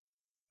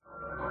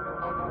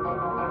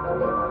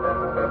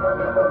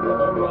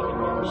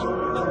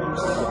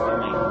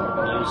transforming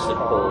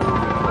musical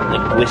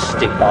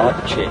linguistic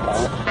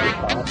objects.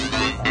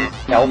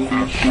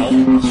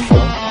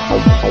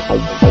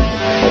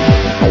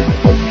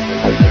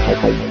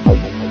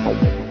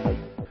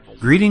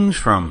 Greetings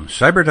from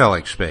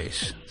Psychedelic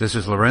space. This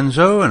is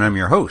Lorenzo, and I'm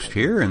your host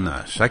here in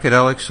the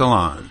Psychedelic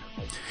Salon.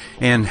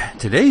 And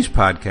today's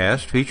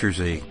podcast features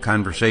a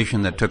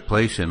conversation that took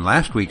place in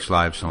last week's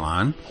live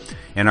salon,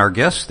 and our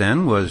guest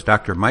then was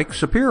Dr. Mike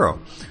Sapiro,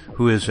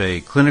 who is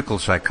a clinical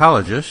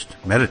psychologist,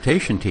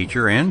 meditation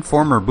teacher, and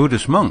former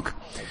Buddhist monk.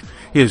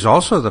 He is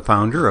also the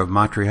founder of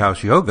Matri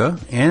House Yoga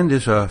and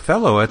is a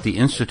fellow at the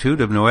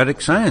Institute of Noetic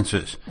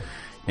Sciences.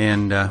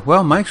 And,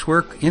 Mike's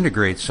work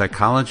integrates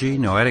psychology,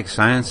 noetic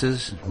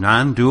sciences,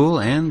 non-dual,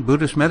 and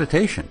Buddhist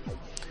meditation.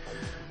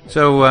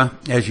 So,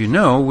 as you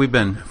know, we've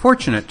been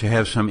fortunate to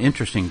have some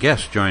interesting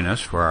guests join us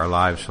for our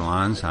live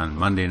salons on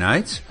Monday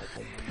nights.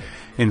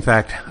 In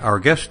fact, our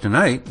guest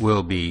tonight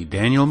will be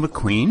Daniel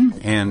McQueen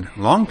and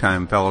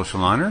longtime fellow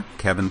saloner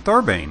Kevin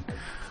Thorbane,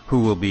 who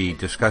will be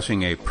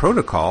discussing a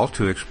protocol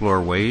to explore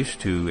ways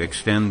to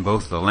extend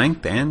both the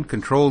length and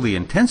control the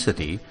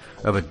intensity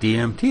of a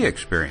DMT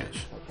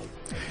experience.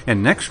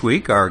 And next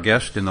week, our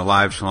guest in the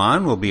live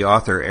salon will be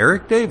author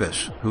Eric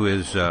Davis, who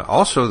is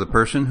also the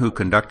person who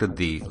conducted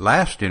the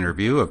last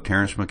interview of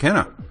Terence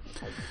McKenna.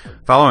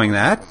 Following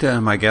that,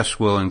 my guests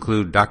will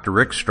include Dr.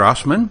 Rick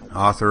Strassman,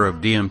 author of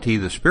DMT,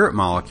 the Spirit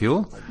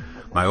Molecule,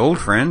 my old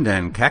friend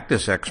and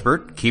cactus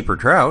expert, Keeper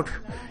Trout,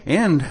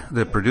 and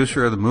the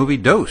producer of the movie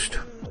Dosed.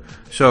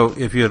 So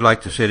if you'd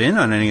like to sit in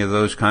on any of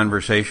those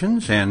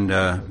conversations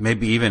and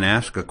maybe even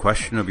ask a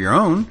question of your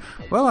own,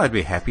 well, I'd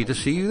be happy to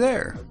see you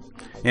there.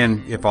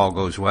 And if all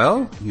goes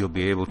well, you'll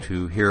be able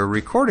to hear a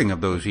recording of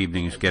those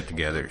evenings'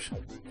 get-togethers.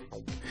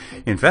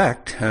 In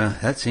fact,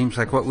 that seems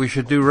like what we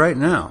should do right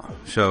now.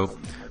 So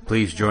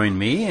please join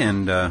me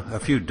and a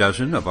few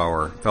dozen of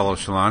our fellow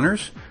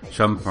saloners,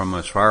 some from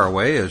as far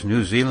away as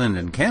New Zealand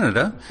and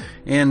Canada,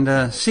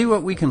 and see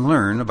what we can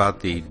learn about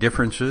the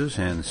differences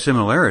and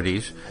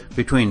similarities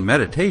between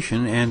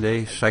meditation and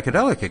a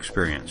psychedelic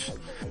experience.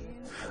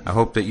 I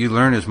hope that you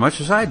learn as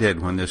much as I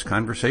did when this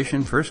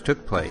conversation first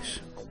took place.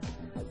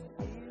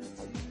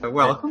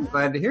 Welcome.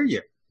 Glad to hear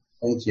you.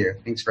 Thank you.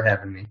 Thanks for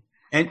having me.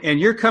 And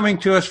you're coming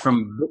to us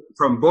from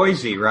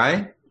Boise,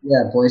 right?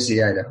 Yeah,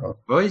 Boise, Idaho.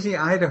 Boise,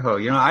 Idaho.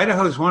 You know,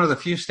 Idaho is one of the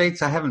few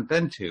states I haven't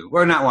been to.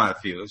 Well, not one of the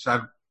few. So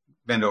I've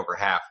been to over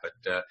half. But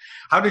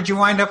how did you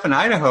wind up in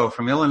Idaho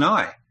from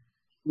Illinois?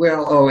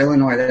 Well,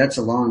 Illinois, that's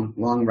a long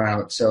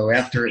route. So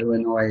after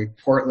Illinois,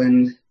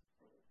 Portland.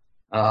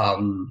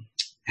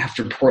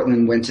 After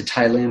Portland, went to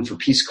Thailand for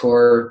Peace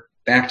Corps.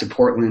 Back to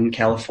Portland,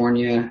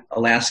 California,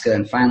 Alaska,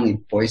 and finally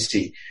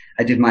Boise.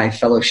 I did my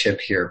fellowship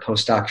here,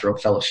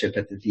 postdoctoral fellowship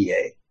at the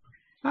VA.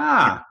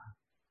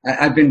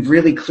 I've been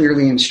really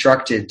clearly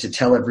instructed to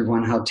tell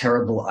everyone how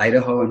terrible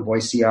Idaho and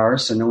Boise are,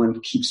 so no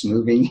one keeps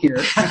moving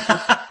here.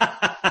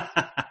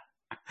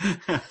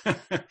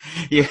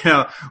 You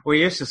know,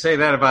 we used to say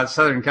that about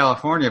Southern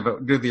California,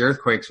 but due to the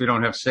earthquakes, we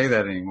don't have to say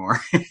that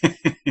anymore.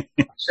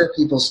 I'm sure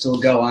people still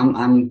go.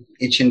 I'm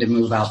itching to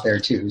move out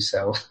there too,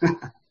 so...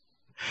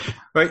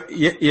 But,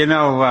 you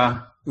know,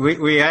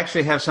 we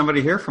actually have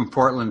somebody here from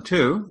Portland,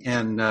 too.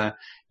 And,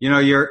 you know,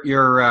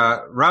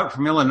 your route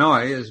from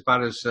Illinois is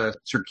about as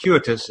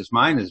circuitous as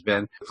mine has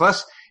been.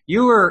 Plus,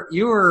 you were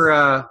you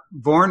were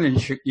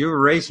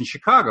raised in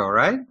Chicago,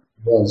 right?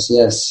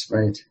 Yes,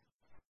 right.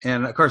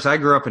 And, of course, I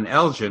grew up in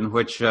Elgin,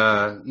 which, you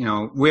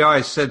know, we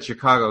always said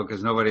Chicago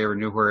because nobody ever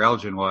knew where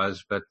Elgin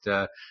was. But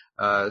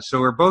so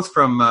we're both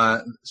from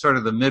sort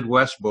of the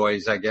Midwest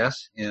boys, I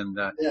guess. And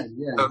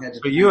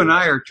so you and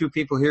I are two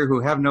people here who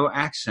have no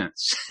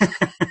accents.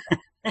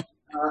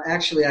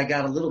 Actually, I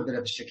got a little bit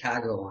of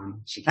Chicago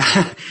on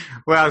Chicago.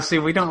 Well, see,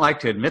 we don't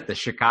like to admit the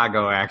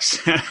Chicago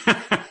accent.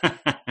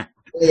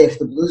 Hey, if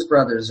the Blues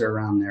Brothers are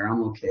around there,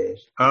 I'm okay.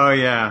 Oh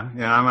yeah.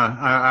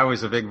 I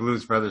was a big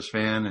Blues Brothers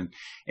fan,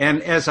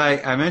 and as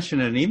I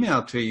mentioned in an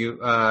email to you,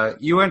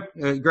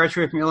 you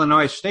graduated from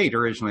Illinois State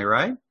originally,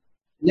 right?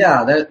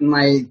 Yeah,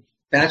 my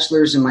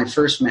bachelor's and my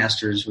first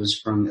master's was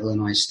from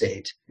Illinois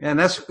State. And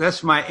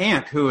that's my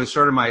aunt, who is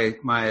sort of my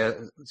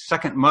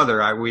second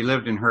mother. We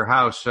lived in her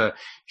house.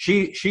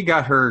 She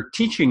got her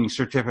teaching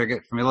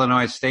certificate from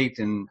Illinois State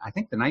in, I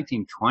think, the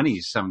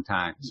 1920s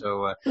sometime.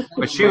 So,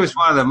 but she was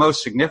one of the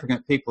most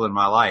significant people in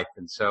my life.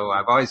 And so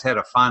I've always had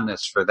a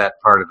fondness for that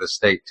part of the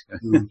state.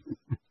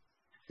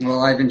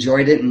 Well, I've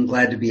enjoyed it and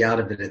glad to be out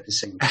of it at the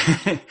same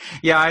time.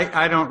 Yeah,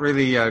 I don't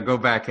really go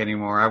back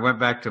anymore. I went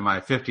back to my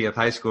 50th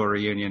high school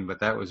reunion, but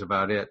that was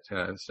about it.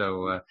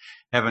 So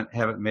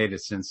haven't made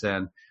it since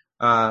then.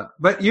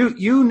 But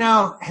you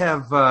now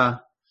have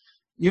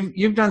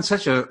you've done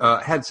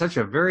had such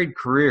a varied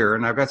career,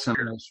 and I've got some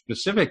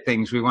specific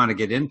things we want to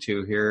get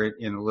into here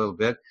in a little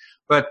bit.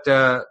 But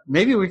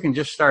maybe we can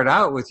just start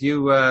out with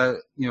you,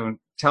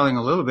 telling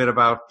a little bit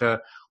about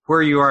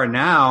where you are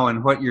now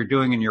and what you're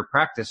doing in your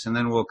practice, and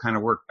then we'll kind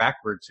of work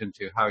backwards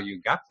into how you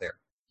got there.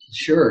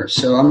 Sure.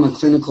 So I'm a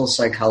clinical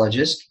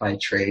psychologist by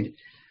trade.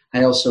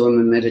 I also am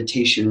a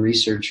meditation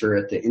researcher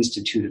at the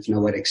Institute of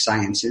Noetic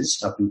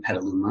Sciences up in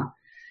Petaluma.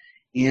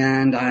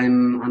 And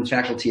I'm on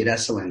faculty at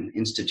Esalen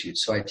Institute,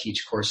 so I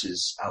teach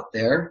courses out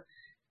there.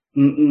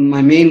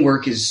 My main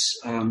work is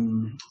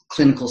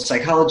clinical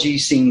psychology,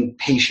 seeing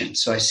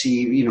patients. So I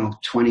see,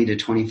 20 to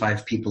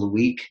 25 people a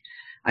week.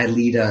 I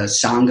lead a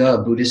Sangha,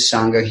 a Buddhist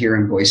Sangha here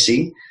in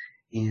Boise.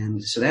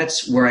 And so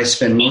that's where I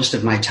spend most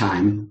of my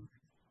time.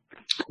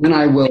 Then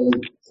I will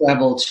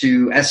travel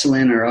to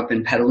Esalen or up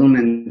in Petaluma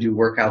and do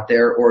work out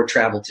there, or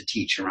travel to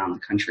teach around the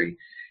country.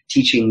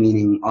 Teaching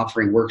meaning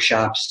offering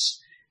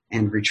workshops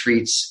and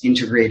retreats,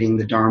 integrating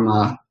the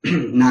Dharma,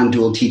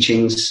 non-dual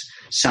teachings,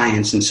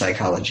 science, and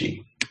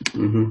psychology.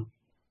 Mm-hmm.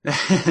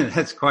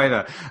 That's quite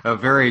a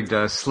varied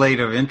slate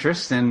of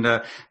interest, and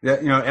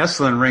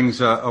Esalen rings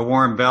a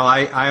warm bell.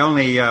 I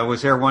only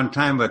was there one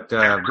time, but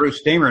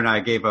Bruce Damer and I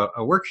gave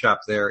a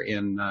workshop there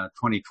in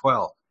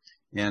 2012,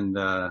 and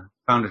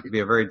found it to be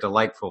a very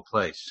delightful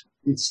place.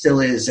 It still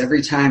is.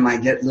 Every time I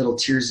get little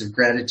tears of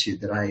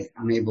gratitude that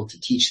I'm able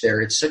to teach there.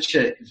 It's such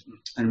an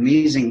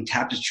amazing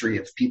tapestry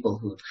of people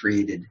who have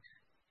created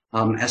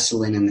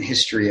Esalen, and the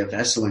history of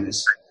Esalen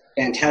is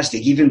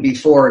fantastic. Even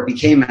before it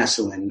became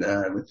Esalen,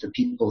 with the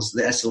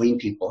Esalen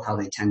people, how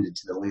they tended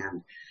to the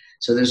land.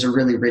 So there's a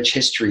really rich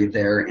history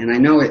there. And I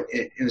know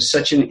it was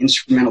such an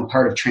instrumental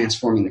part of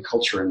transforming the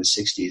culture in the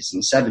 60s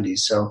and 70s.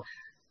 So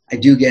I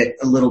do get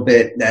a little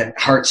bit that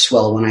heart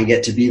swell when I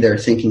get to be there,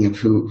 thinking of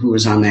who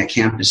was on that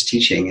campus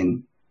teaching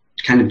and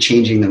kind of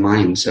changing the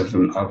minds of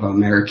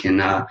American,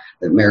 the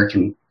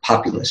American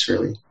populace,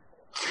 really.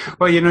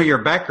 Well, your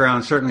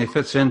background certainly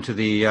fits into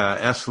the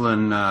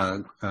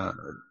Esalen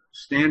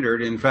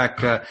standard. In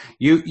fact,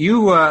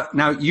 you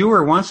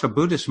were once a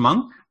Buddhist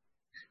monk?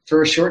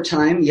 For a short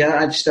time, yeah.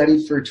 I've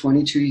studied for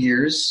 22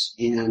 years,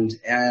 and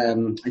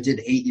I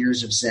did 8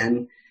 years of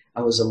Zen.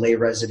 I was a lay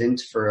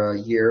resident for a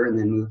year and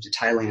then moved to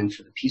Thailand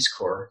for the Peace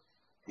Corps.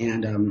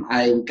 And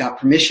I got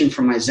permission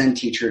from my Zen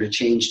teacher to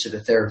change to the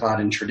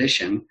Theravadan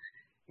tradition.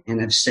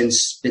 And I've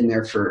since been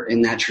there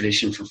in that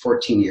tradition for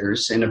 14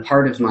 years. And a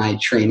part of my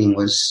training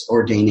was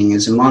ordaining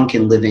as a monk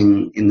and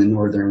living in the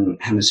northern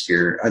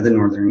hemisphere, the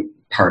northern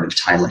part of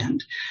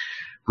Thailand.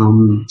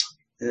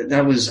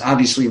 That was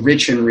obviously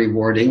rich and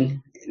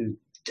rewarding.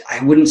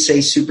 I wouldn't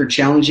say super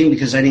challenging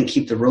because I didn't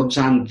keep the robes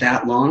on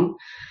that long.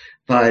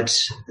 But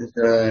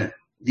the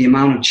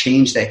amount of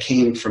change that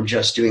came from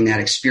just doing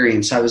that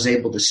experience, I was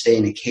able to stay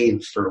in a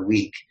cave for a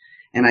week.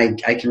 And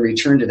I can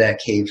return to that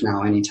cave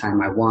now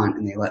anytime I want,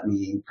 and they let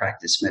me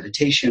practice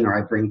meditation, or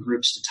I bring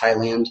groups to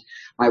Thailand.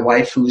 My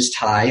wife, who is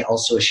Thai,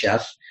 also a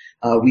chef,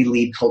 we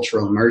lead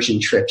cultural immersion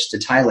trips to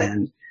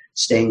Thailand,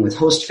 staying with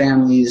host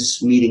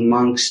families, meeting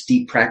monks,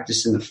 deep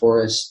practice in the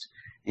forest.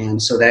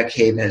 And so that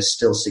cave has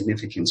still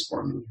significance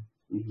for me.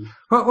 Mm-hmm.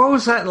 What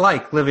was that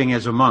like, living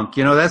as a monk?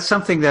 That's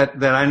something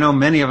that I know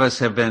many of us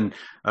have been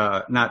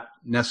not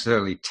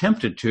necessarily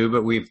tempted to,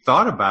 but we've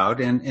thought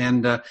about.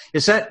 And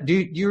is that, do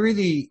you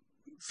really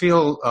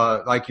feel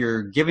like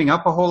you're giving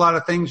up a whole lot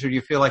of things, or do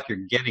you feel like you're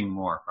getting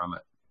more from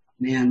it?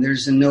 Man,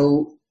 there's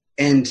no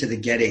end to the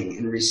getting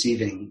and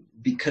receiving,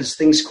 because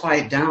things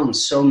quiet down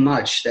so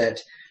much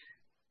that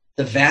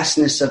the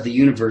vastness of the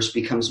universe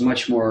becomes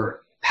much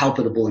more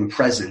palpable and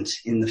present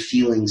in the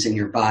feelings in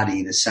your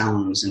body, the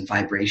sounds and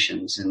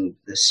vibrations, and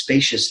the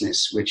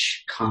spaciousness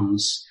which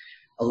comes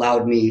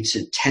allowed me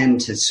to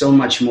tend to so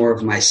much more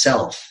of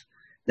myself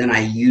than I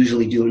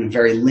usually do in a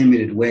very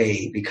limited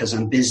way, because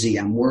I'm busy,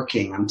 I'm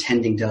working, I'm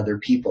tending to other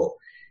people.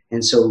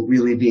 And so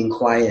really being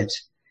quiet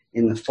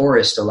in the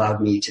forest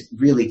allowed me to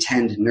really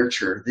tend and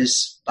nurture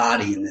this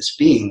body and this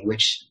being,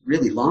 which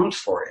really longed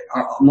for it.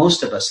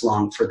 Most of us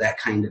long for that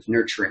kind of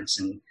nurturance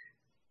and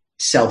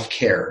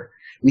self-care.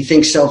 We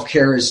think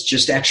self-care is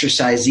just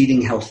exercise,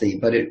 eating healthy,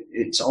 but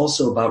it's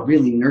also about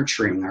really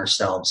nurturing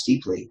ourselves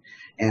deeply.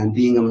 And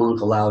being a monk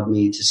allowed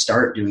me to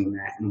start doing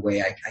that in a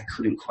way I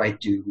couldn't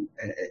quite do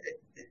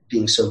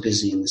being so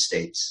busy in the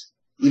States.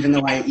 Even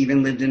though I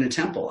even lived in a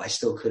temple, I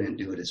still couldn't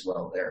do it as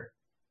well there.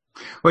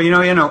 Well,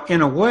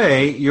 in a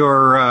way,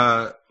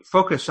 your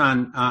focus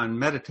on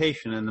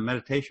meditation and the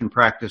meditation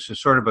practice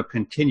is sort of a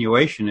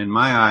continuation, in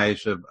my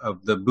eyes,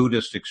 of the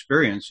Buddhist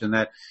experience, in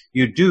that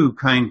you do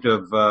kind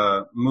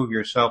of move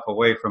yourself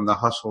away from the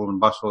hustle and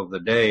bustle of the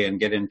day and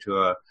get into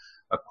a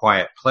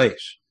quiet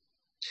place.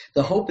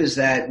 The hope is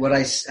that what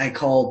I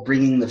call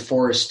bringing the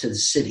forest to the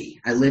city.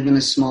 I live in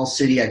a small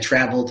city. I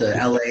travel to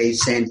LA,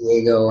 San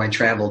Diego. I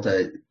travel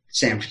to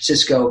San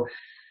Francisco.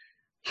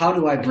 How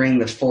do I bring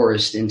the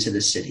forest into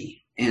the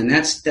city? And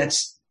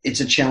it's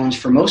a challenge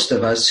for most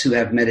of us who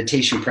have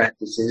meditation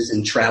practices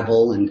and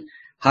travel. And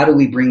how do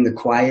we bring the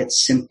quiet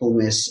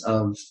simpleness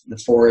of the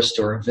forest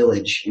or a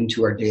village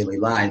into our daily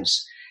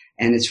lives?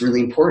 And it's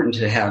really important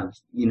to have,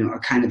 a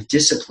kind of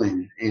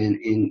discipline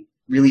and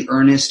really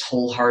earnest,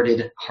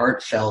 wholehearted,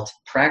 heartfelt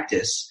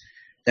practice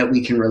that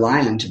we can rely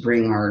on to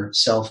bring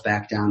ourself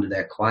back down to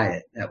that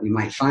quiet that we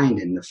might find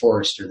in the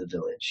forest or the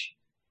village.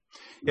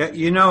 Yeah,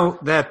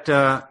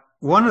 that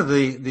one of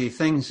the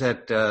things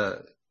that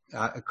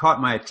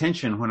caught my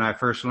attention when I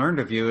first learned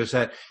of you is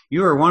that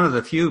you are one of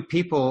the few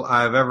people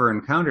I've ever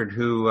encountered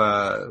who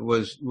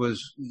was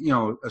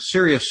a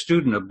serious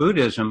student of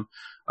Buddhism,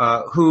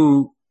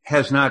 who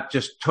has not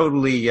just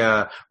totally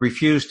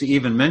refused to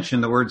even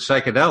mention the word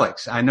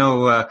psychedelics. I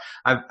know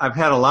I've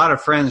had a lot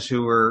of friends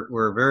who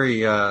were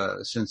very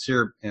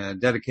sincere,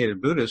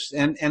 dedicated Buddhists,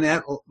 and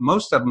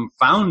most of them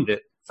found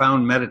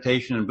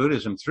meditation and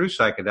Buddhism through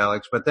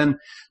psychedelics, but then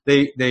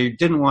they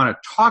didn't want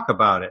to talk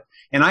about it.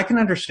 And I can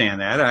understand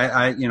that.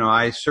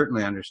 I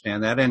certainly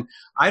understand that. And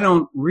I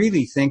don't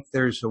really think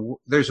there's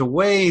a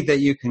way that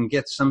you can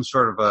get some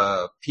sort of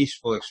a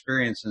peaceful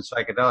experience in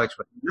psychedelics,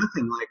 but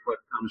nothing like what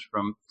comes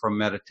from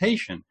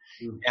meditation.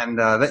 Mm-hmm. And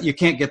that you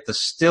can't get the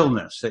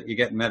stillness that you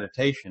get in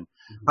meditation.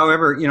 Mm-hmm.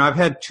 However, I've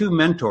had two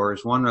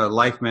mentors, one a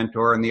life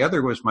mentor, and the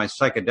other was my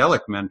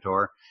psychedelic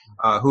mentor,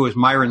 who was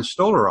Myron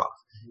Stolaroff.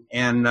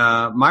 And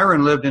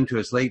Myron lived into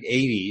his late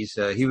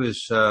 80s. He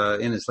was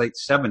in his late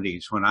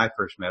 70s when I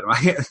first met him.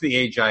 I the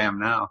age I am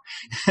now.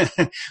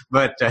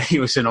 But he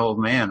was an old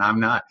man. I'm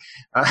not.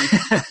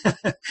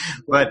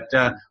 But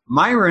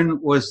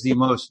Myron was the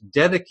most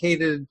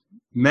dedicated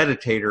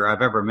meditator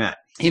I've ever met.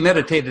 He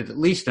meditated at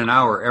least an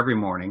hour every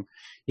morning.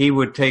 He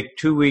would take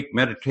 2-week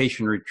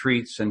meditation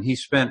retreats, and he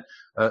spent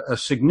a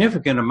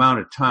significant amount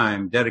of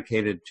time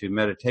dedicated to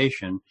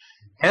meditation,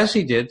 as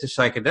he did to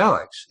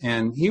psychedelics.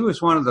 And he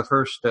was one of the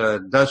first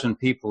dozen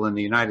people in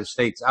the United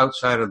States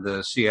outside of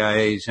the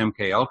CIA's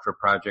MKUltra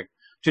project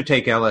to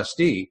take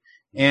LSD.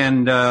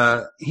 And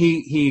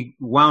he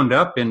wound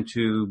up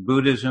into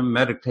Buddhism,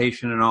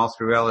 meditation, and all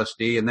through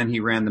LSD. And then he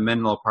ran the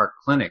Menlo Park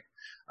Clinic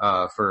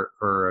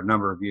for a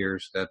number of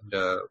years in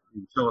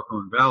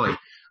Silicon Valley.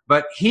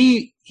 But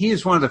he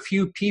is one of the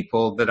few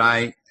people that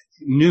I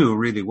knew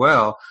really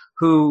well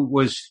who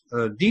was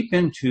deep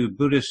into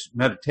Buddhist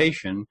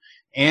meditation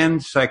and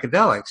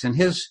psychedelics. And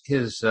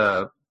his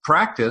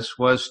practice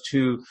was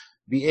to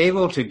be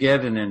able to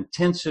get an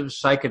intensive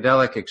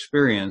psychedelic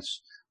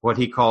experience, what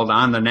he called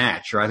on the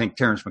natch, or I think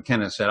Terence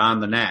McKenna said on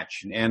the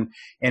natch. And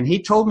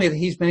he told me that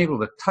he's been able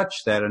to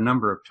touch that a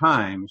number of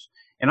times.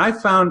 And I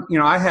found,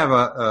 I have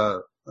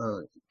a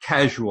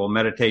casual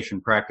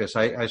meditation practice.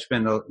 I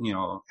spend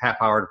half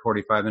hour to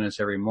 45 minutes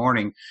every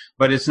morning,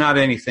 but it's not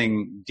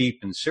anything deep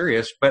and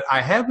serious. But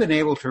I have been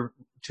able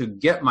to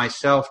get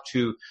myself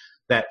to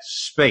that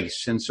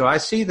space. And so I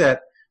see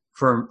that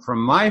from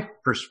my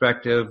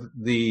perspective,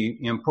 the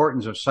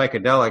importance of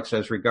psychedelics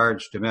as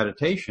regards to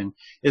meditation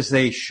is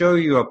they show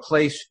you a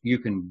place you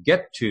can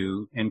get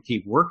to and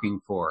keep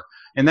working for.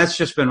 And that's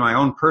just been my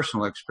own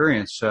personal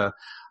experience.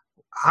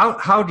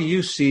 How do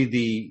you see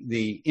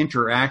the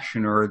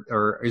interaction,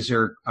 or is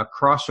there a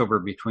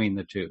crossover between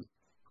the two?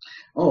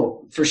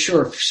 Oh, for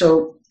sure.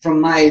 So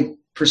from my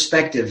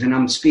perspective, and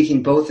I'm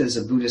speaking both as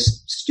a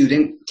Buddhist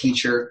student,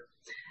 teacher,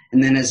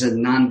 and then as a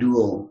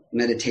non-dual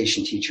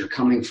meditation teacher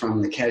coming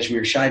from the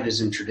Kashmir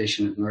Shaivism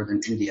tradition of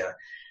northern India,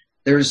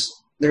 there's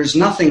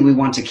nothing we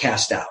want to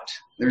cast out.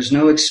 There's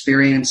no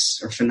experience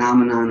or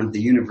phenomenon of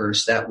the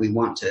universe that we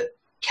want to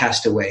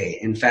cast away.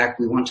 In fact,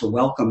 we want to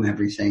welcome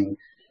everything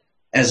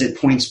as it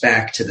points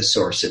back to the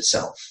source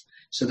itself.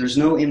 So there's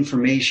no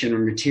information or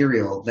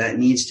material that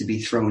needs to be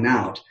thrown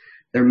out.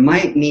 There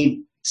might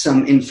need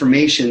some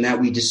information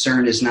that we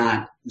discern is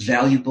not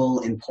valuable,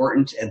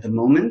 important at the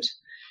moment.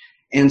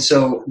 And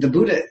so the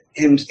Buddha,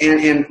 and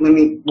let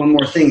me, one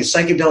more thing,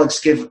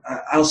 psychedelics give,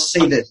 I'll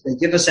say this, they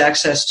give us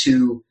access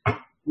to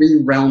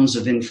 3 realms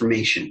of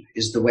information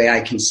is the way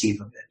I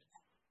conceive of it.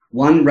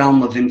 One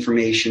realm of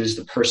information is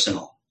the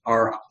personal,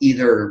 or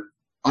either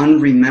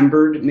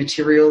unremembered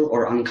material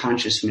or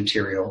unconscious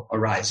material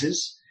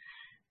arises.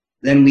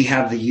 Then we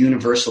have the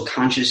universal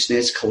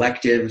consciousness,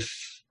 collective,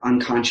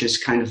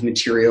 unconscious kind of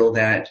material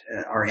that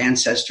our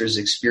ancestors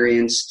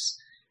experienced.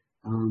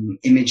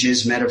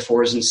 Images,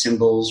 metaphors, and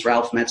symbols.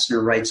 Ralph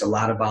Metzner writes a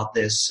lot about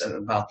this,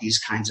 about these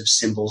kinds of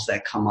symbols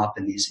that come up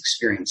in these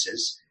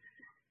experiences.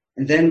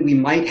 And then we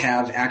might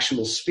have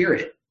actual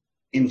spirit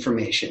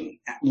information,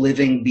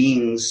 living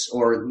beings,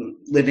 or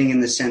living in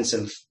the sense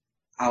of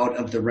out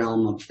of the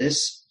realm of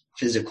this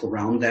physical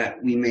realm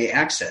that we may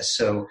access.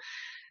 So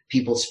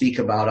people speak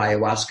about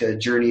ayahuasca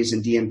journeys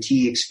and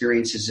DMT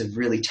experiences of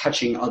really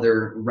touching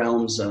other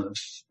realms of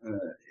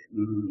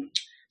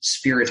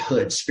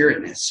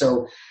spiritness.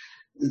 So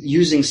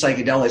using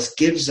psychedelics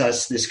gives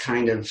us this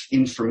kind of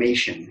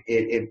information.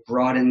 It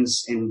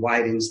broadens and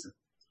widens the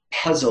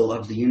puzzle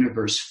of the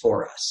universe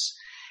for us.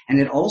 And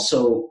it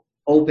also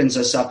opens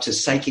us up to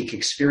psychic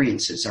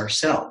experiences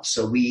ourselves.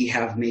 So we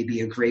have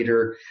maybe a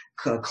greater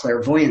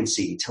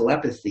clairvoyancy,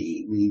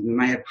 telepathy. We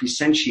might have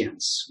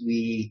presentience.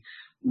 We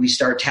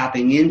start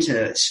tapping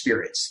into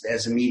spirits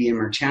as a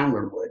medium or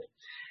channeler would.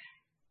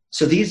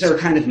 So these are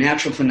kind of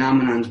natural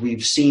phenomena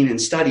we've seen and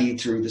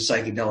studied through the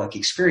psychedelic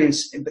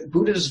experience. But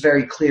Buddha is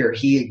very clear.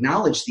 He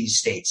acknowledged these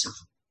states of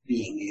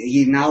being.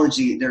 He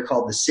acknowledged they're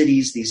called the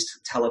siddhis, these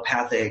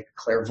telepathic,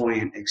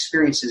 clairvoyant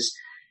experiences.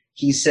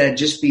 He said,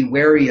 just be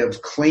wary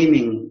of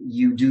claiming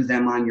you do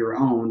them on your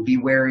own. Be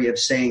wary of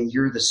saying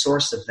you're the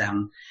source of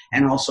them.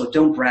 And also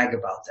don't brag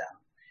about them.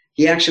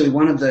 He actually,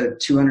 one of the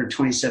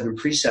 227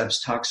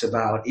 precepts talks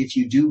about if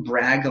you do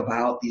brag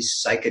about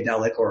these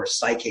psychedelic or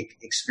psychic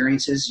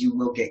experiences, you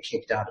will get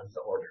kicked out of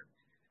the order.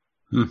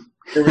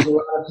 There was a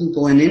lot of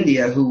people in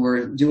India who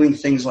were doing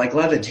things like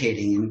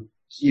levitating and,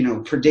 you know,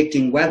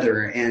 predicting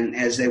weather. And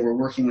as they were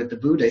working with the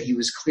Buddha, he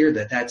was clear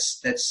that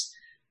that's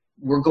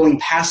we're going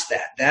past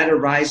that. That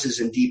arises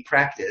in deep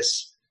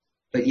practice,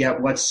 but yet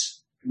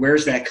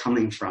where's that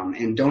coming from?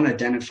 And don't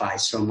identify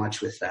so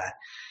much with that.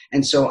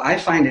 And so I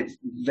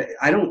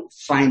don't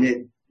find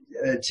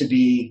it to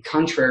be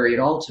contrary at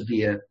all to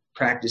be a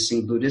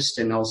practicing Buddhist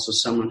and also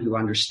someone who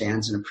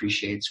understands and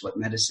appreciates what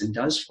medicine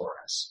does for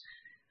us.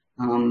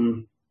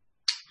 In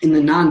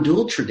the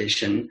non-dual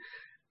tradition,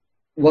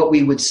 what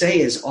we would say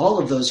is all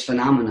of those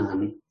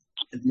phenomenon,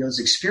 those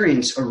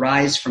experiences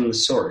arise from the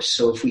source.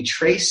 So if we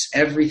trace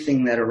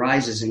everything that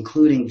arises,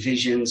 including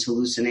visions,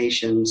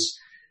 hallucinations,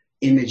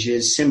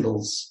 images,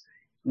 symbols,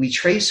 we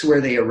trace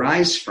where they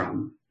arise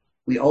from,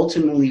 we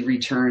ultimately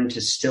return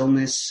to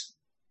stillness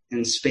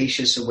and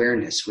spacious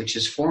awareness, which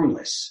is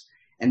formless.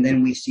 And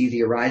then we see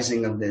the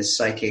arising of this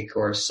psychic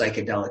or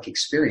psychedelic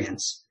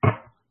experience,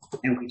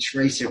 and we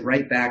trace it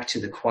right back to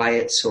the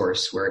quiet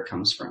source where it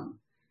comes from.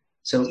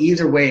 So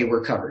either way,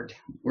 we're covered.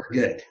 We're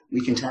good.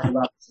 We can talk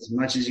about this as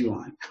much as you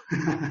want.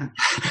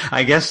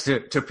 I guess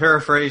to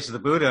paraphrase the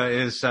Buddha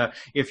is,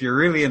 if you're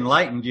really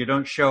enlightened, you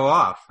don't show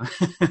off.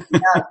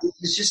 Yeah,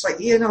 it's just like,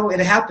 you know, it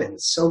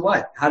happens. So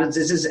what?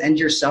 Does this end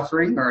your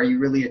suffering? Or are you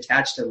really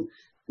attached to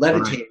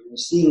levitating or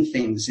seeing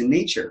things in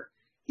nature?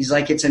 He's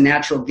like, it's a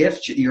natural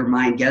gift your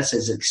mind gets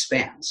as it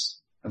expands.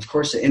 Of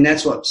course, and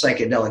that's what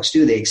psychedelics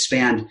do. They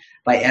expand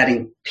by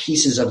adding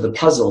pieces of the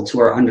puzzle to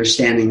our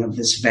understanding of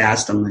this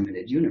vast,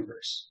 unlimited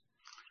universe.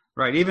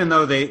 Right, even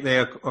though they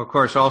of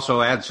course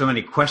also add so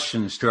many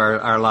questions to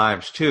our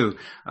lives too.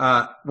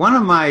 One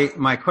of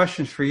my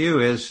questions for you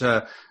is,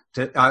 first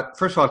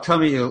of all, I'll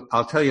tell you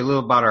a little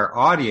about our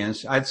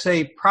audience. I'd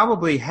say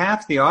probably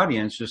half the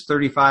audience is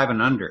 35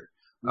 and under.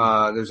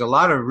 There's a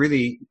lot of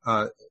really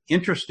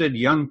interested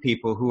young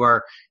people who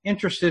are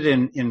interested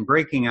in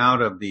breaking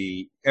out of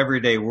the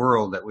everyday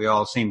world that we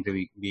all seem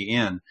to be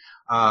in.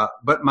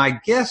 But my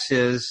guess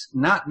is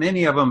not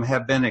many of them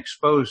have been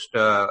exposed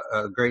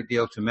a great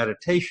deal to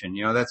meditation.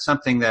 You know, that's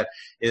something that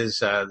is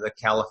the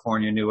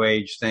California New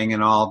Age thing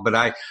and all.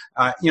 But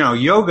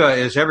yoga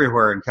is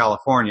everywhere in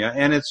California,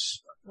 and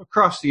it's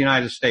across the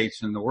United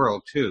States and the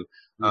world too.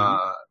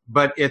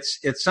 But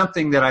it's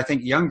something that I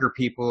think younger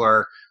people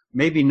are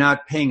maybe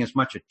not paying as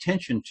much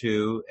attention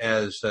to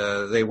as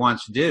they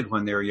once did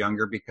when they were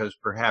younger, because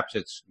perhaps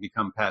it's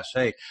become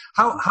passé.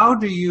 How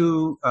do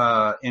you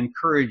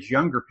encourage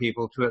younger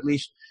people to at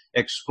least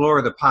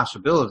explore the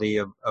possibility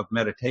of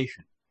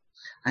meditation?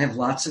 I have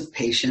lots of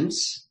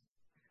patience,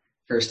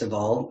 first of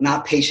all.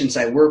 Not patients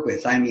I work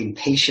with. I mean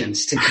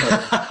patience to go.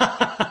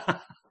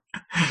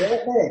 Go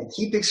ahead.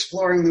 Keep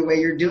exploring the way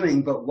you're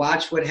doing, but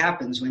watch what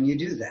happens when you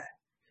do that.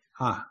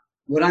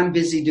 What I'm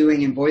busy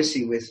doing in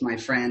Boise with my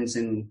friends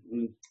and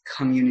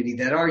community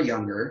that are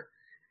younger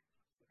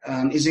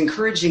is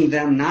encouraging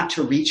them not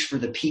to reach for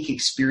the peak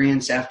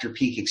experience after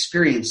peak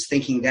experience,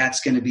 thinking that's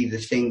going to be the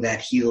thing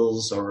that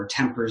heals or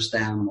tempers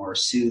them or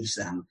soothes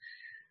them,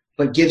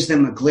 but gives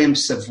them a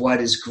glimpse of what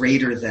is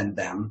greater than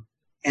them,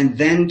 and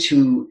then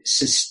to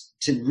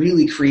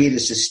really create a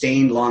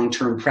sustained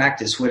long-term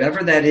practice,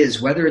 whatever that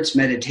is, whether it's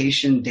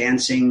meditation,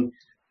 dancing,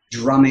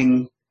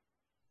 drumming,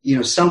 you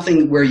know,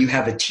 something where you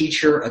have a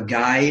teacher, a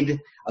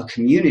guide, a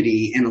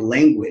community, and a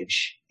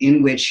language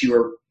in which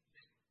you're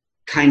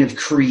kind of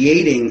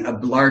creating a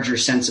larger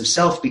sense of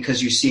self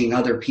because you're seeing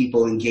other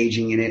people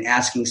engaging in it,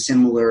 asking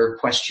similar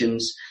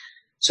questions.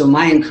 So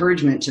my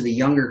encouragement to the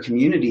younger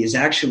community is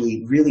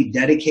actually really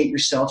dedicate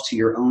yourself to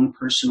your own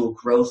personal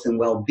growth and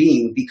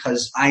well-being,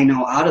 because I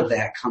know out of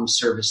that comes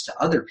service to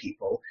other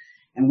people.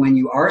 And when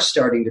you are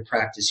starting to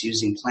practice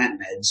using plant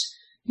meds,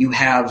 you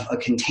have a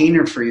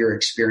container for your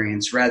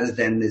experience rather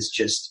than this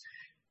just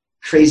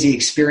crazy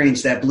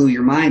experience that blew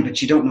your mind,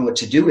 but you don't know what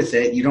to do with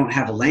it. You don't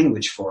have a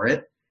language for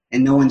it,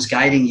 and no one's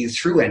guiding you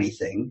through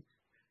anything.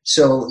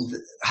 So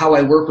how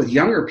I work with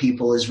younger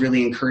people is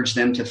really encourage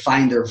them to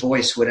find their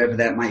voice, whatever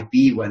that might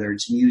be, whether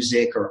it's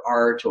music or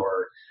art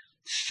or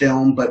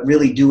film, but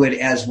really do it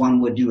as one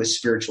would do a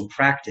spiritual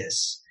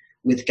practice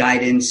with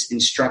guidance,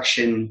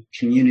 instruction,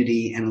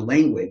 community, and a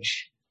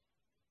language.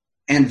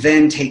 And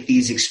then take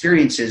these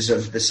experiences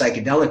of the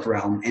psychedelic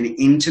realm and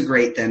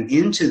integrate them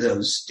into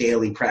those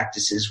daily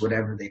practices,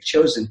 whatever they've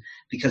chosen,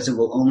 because it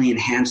will only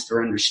enhance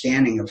their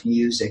understanding of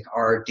music,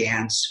 art,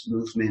 dance,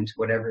 movement,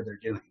 whatever they're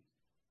doing.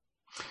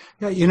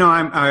 Yeah, you know,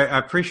 I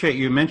appreciate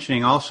you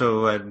mentioning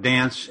also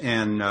dance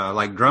and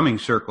like drumming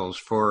circles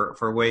for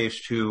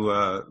ways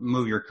to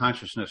move your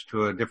consciousness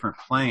to a different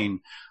plane.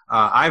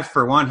 I,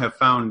 for one, have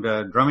found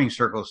drumming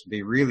circles to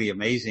be really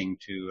amazing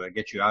to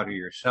get you out of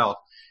yourself.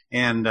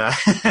 And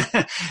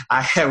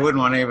I wouldn't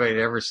want anybody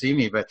to ever see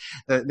me, but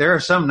there are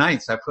some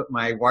nights I put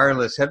my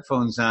wireless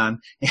headphones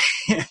on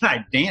and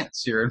I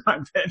dance here in my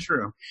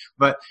bedroom.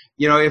 But,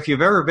 you know, if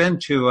you've ever been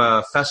to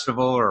a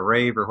festival or a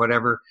rave or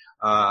whatever,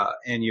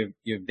 and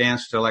you've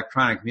danced to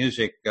electronic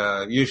music,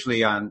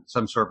 usually on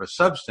some sort of a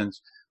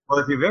substance. Well,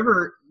 if you've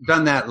ever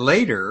done that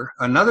later,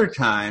 another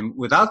time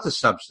without the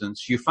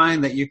substance, you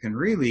find that you can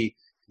really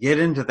get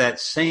into that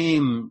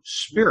same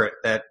spirit,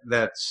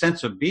 that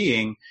sense of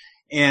being.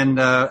 And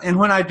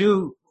when I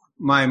do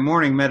my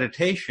morning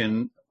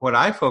meditation, what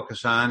I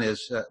focus on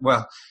is,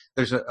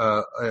 there's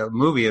a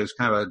movie, it was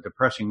kind of a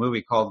depressing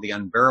movie called The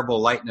Unbearable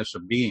Lightness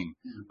of Being.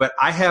 But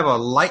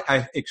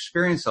I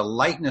experience a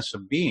lightness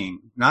of being,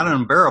 not an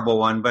unbearable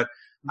one, but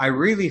I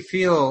really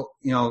feel,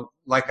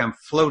 like I'm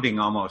floating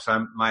almost.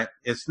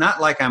 It's not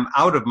like I'm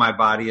out of my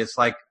body. It's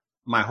like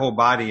my whole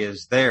body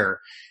is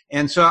there.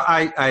 And so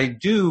I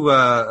do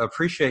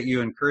appreciate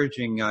you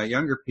encouraging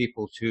younger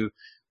people to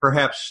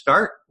perhaps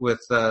start with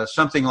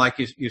something like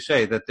you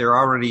say that they're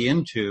already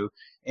into,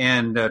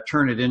 and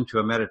turn it into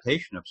a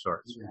meditation of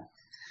sorts. Yeah.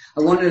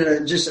 I wanted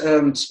to just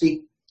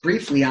speak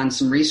briefly on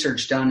some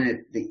research done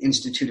at the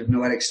Institute of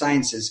Noetic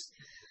Sciences.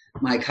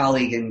 My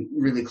colleague and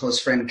really close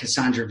friend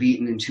Cassandra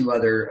Veaton and two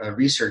other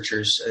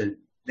researchers,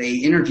 they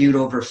interviewed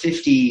over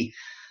 50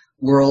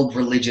 world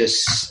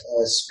religious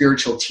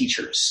spiritual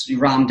teachers.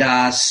 Ram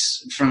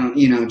Dass, from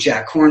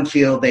Jack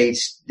Kornfield.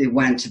 They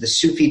went to the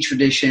Sufi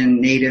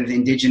tradition, native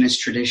indigenous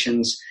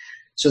traditions.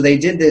 So they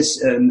did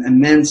this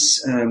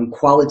immense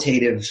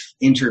qualitative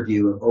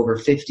interview of over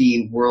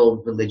 50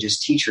 world religious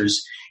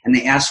teachers, and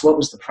they asked what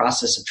was the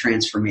process of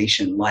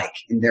transformation like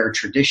in their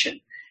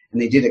tradition.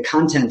 And they did a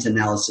content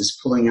analysis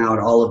pulling out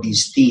all of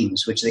these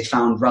themes, which they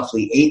found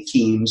roughly 8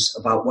 themes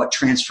about what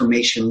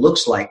transformation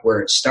looks like,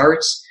 where it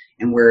starts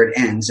and where it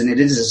ends. And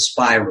it is a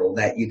spiral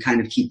that you kind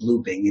of keep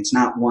looping. It's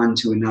not one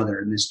to another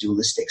in this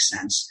dualistic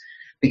sense,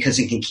 because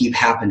it can keep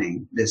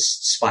happening, this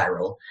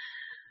spiral.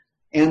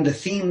 And the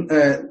theme,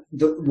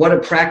 what a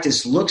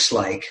practice looks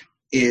like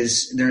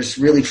is there's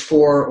really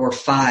 4 or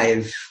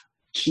 5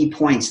 key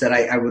points that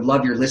I would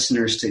love your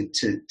listeners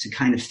to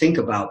kind of think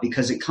about,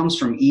 because it comes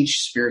from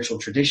each spiritual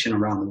tradition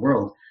around the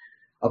world.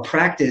 A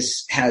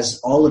practice has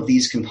all of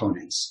these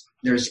components.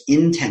 There's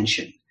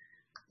intention.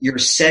 You're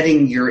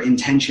setting your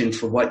intention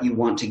for what you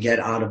want to get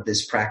out of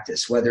this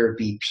practice, whether it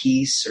be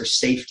peace or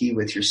safety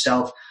with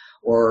yourself,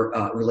 or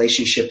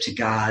relationship to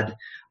God,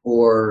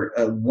 or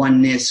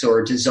oneness,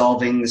 or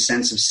dissolving the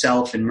sense of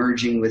self and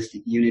merging with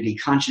unity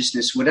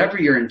consciousness.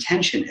 Whatever your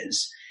intention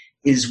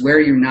is where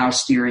you're now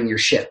steering your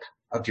ship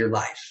of your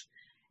life.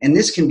 And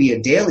this can be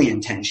a daily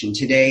intention.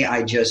 Today,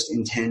 I just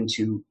intend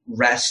to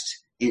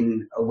rest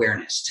in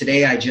awareness.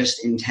 Today, I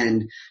just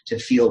intend to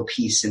feel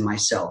peace in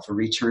myself, or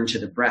return to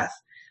the breath.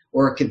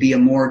 Or it could be a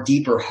more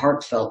deeper,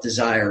 heartfelt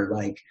desire,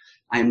 like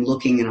I'm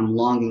looking and I'm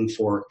longing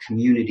for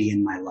community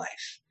in my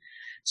life.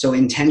 So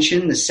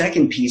intention. The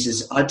second piece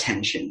is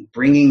attention,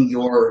 bringing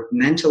your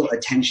mental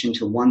attention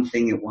to one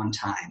thing at one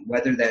time,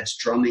 whether that's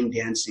drumming,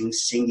 dancing,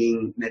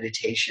 singing,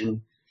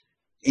 meditation,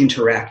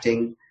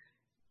 interacting.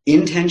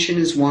 Intention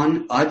is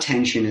one,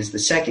 attention is the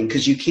second,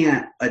 because you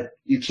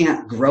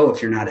can't grow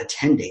if you're not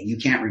attending. You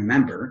can't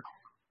remember.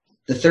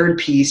 The third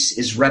piece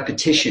is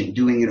repetition,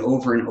 doing it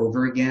over and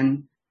over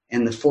again.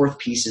 And the fourth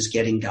piece is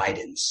getting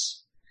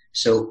guidance.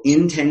 So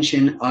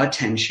intention,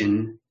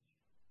 attention,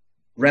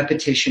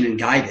 repetition, and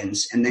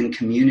guidance, and then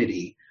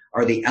community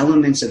are the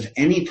elements of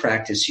any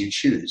practice you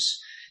choose.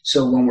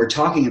 So when we're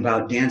talking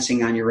about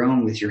dancing on your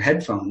own with your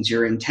headphones,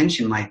 your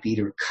intention might be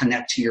to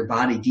connect to your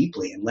body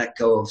deeply and let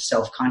go of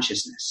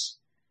self-consciousness,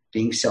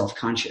 being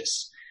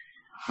self-conscious.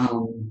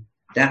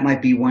 That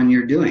might be one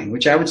you're doing,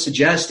 which I would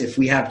suggest if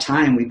we have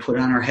time, we put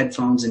on our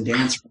headphones and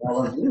dance for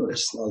all of you.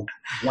 It's like,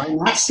 why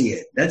not see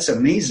it? That's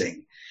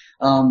amazing.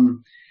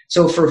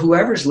 So for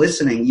whoever's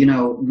listening,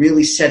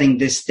 really setting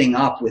this thing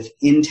up with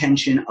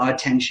intention,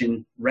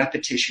 attention,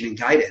 repetition, and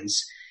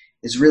guidance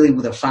is really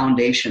the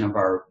foundation of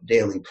our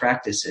daily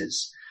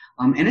practices.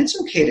 And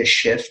it's okay to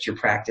shift your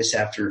practice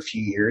after a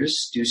few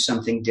years, do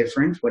something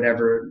different,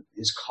 whatever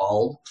is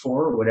called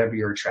for, or whatever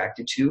you're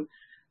attracted to.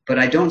 But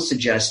I don't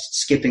suggest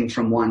skipping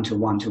from one to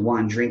one to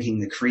one, drinking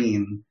the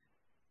cream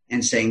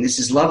and saying, this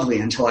is lovely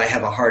until I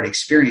have a hard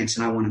experience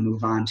and I want to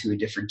move on to a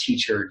different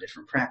teacher or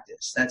different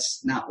practice.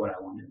 That's not what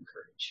I want to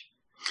encourage.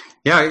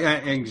 Yeah,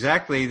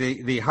 exactly.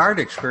 The hard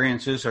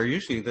experiences are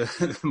usually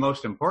the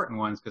most important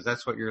ones, because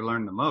that's what you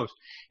learn the most.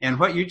 And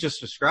what you just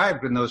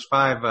described in those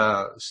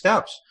 5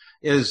 steps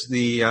is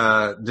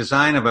the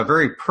design of a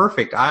very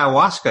perfect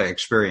ayahuasca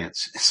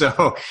experience.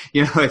 So,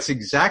 it's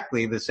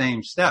exactly the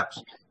same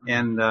steps.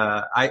 And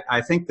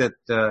I think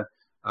that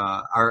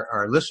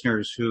our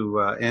listeners who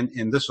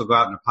and this will go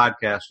out in a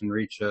podcast and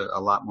reach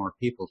a lot more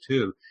people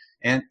too.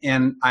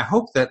 And I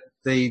hope that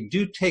they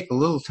do take a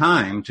little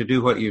time to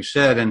do what you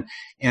said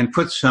and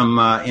put some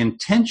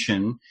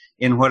intention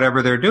in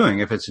whatever they're doing.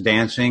 If it's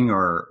dancing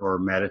or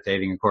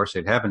meditating, of course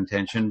they'd have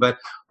intention. But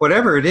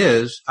whatever it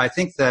is, I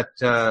think that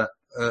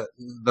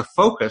the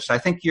focus, I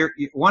think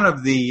one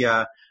of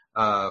the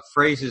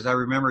phrases I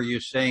remember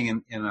you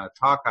saying in a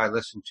talk I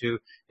listened to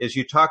is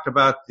you talked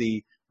about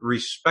the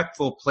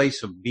respectful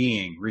place of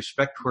being,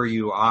 respect where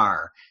you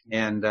are.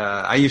 And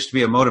I used to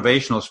be a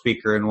motivational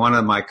speaker, and one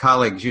of my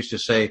colleagues used to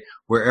say,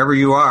 wherever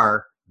you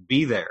are,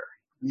 be there.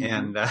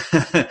 Mm-hmm.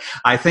 And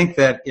I think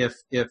that if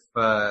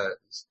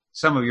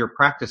some of your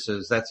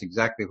practices, that's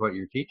exactly what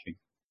you're teaching.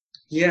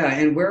 Yeah,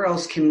 and where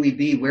else can we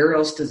be? Where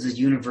else does the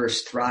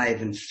universe thrive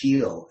and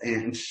feel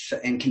and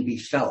can be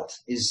felt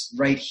is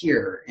right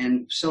here.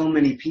 And so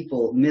many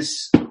people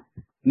miss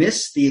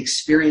the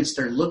experience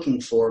they're looking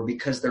for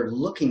because they're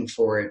looking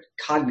for it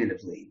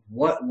cognitively.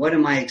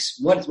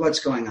 What's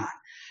going on?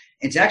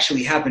 It's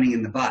actually happening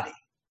in the body.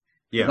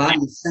 Yeah. The body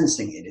is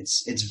sensing it.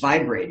 It's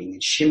vibrating.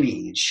 It's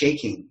shimmying. It's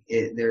shaking.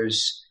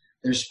 There's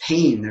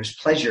pain. There's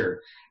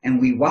pleasure,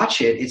 and we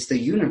watch it. It's the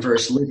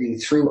universe living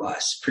through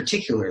us,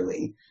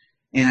 particularly.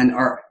 And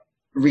are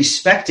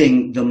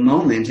respecting the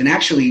moment, and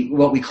actually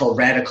what we call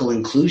radical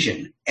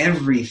inclusion.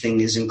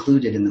 Everything is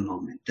included in the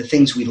moment. The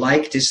things we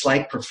like,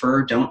 dislike,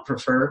 prefer, don't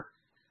prefer,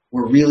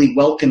 we're really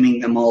welcoming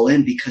them all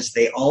in because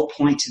they all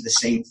point to the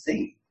same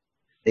thing.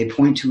 They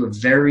point to a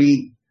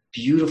very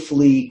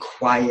beautifully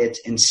quiet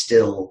and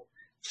still,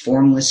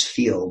 formless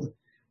field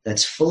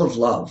that's full of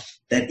love,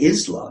 that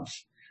is love,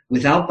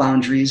 without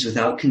boundaries,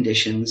 without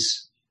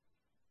conditions.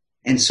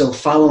 And so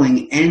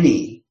following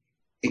any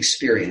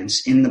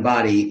experience in the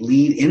body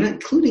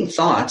including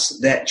thoughts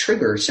that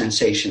trigger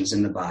sensations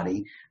in the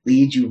body,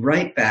 lead you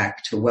right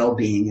back to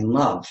well-being and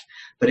love.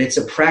 But it's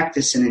a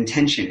practice and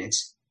intention.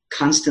 It's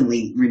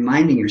constantly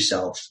reminding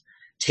yourself,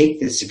 take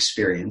this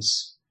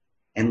experience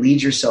and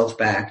lead yourself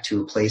back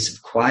to a place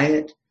of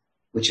quiet,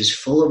 which is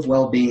full of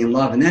well-being and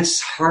love. And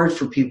that's hard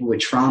for people with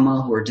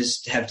trauma who are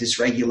have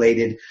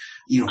dysregulated,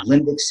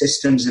 limbic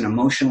systems and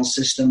emotional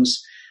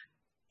systems.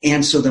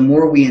 And so the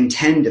more we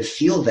intend to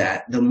feel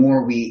that, the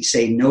more we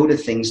say no to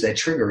things that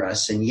trigger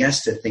us and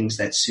yes to things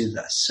that soothe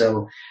us.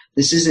 So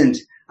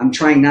I'm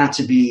trying not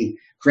to be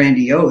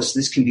grandiose.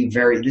 This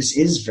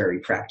is very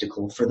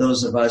practical for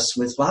those of us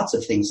with lots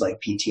of things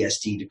like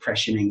PTSD,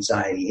 depression,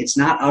 anxiety. It's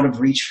not out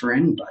of reach for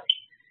anybody.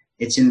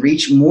 It's in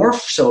reach more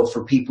so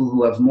for people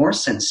who have more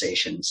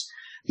sensations.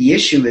 The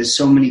issue is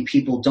so many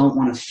people don't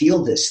want to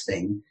feel this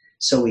thing.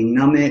 So we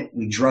numb it,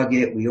 we drug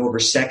it, we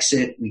oversex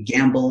it, we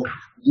gamble,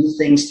 do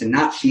things to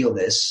not feel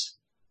this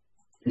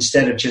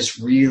instead of just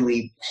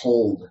really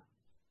hold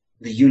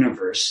the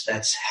universe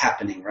that's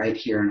happening right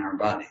here in our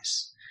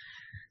bodies.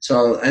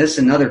 So that's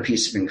another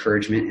piece of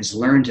encouragement is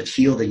learn to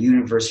feel the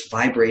universe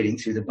vibrating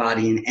through the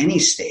body in any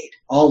state,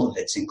 all of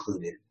it's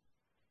included,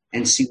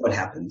 and see what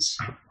happens.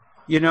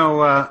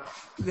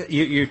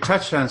 You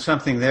touched on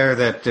something there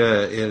that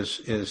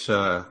is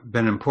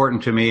been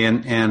important to me,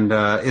 and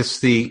it's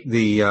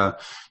the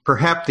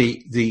perhaps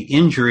the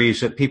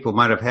injuries that people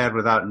might have had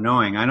without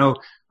knowing. I know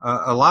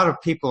a lot of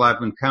people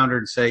I've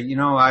encountered say,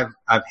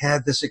 I've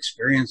had this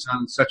experience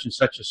on such and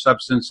such a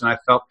substance, and I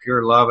felt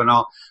pure love and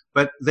all,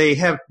 but they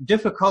have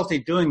difficulty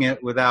doing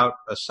it without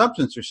a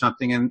substance or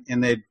something,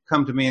 and they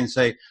come to me and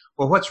say,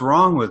 well, what's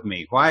wrong with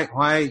me? Why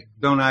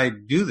don't I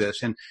do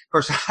this? And of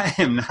course, I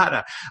am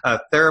not a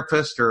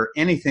therapist or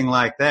anything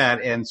like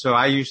that. And so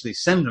I usually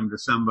send them to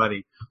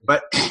somebody.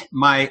 But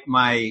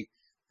my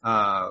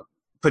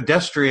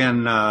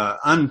pedestrian,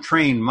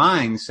 untrained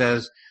mind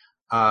says,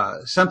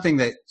 something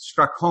that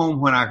struck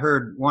home when I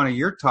heard one of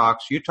your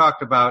talks. You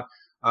talked about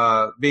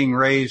being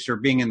raised or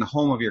being in the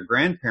home of your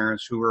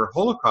grandparents who were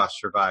Holocaust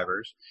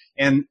survivors,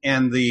 and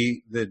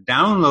the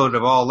download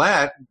of all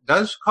that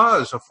does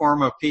cause a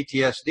form of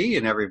PTSD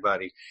in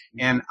everybody.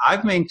 And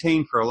I've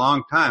maintained for a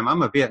long time,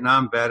 I'm a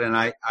Vietnam vet, and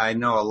I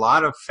know a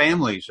lot of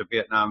families of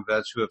Vietnam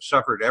vets who have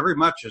suffered every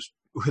much as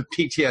with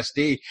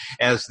PTSD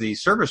as the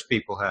service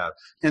people have.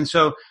 And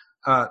so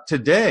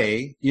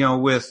today,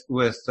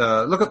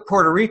 look at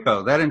Puerto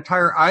Rico. That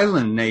entire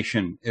island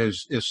nation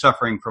is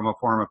suffering from a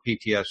form of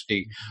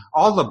PTSD.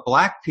 All the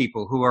black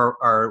people who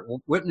are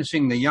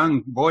witnessing the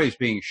young boys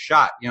being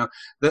shot.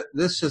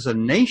 This is a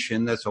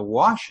nation that's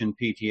awash in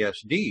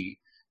PTSD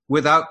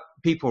without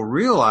people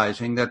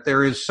realizing that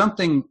there is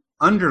something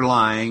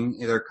underlying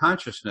their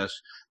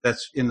consciousness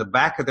that's in the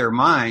back of their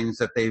minds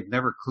that they've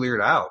never cleared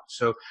out.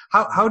 So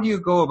how do you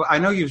go about, I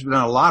know you've done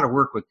a lot of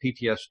work with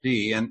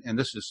PTSD, and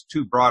this is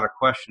too broad a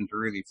question to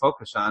really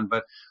focus on,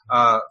 but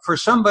for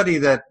somebody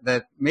that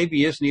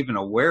maybe isn't even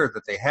aware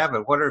that they have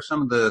it, what are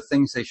some of the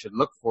things they should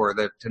look for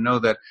to know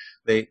that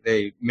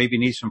they maybe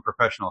need some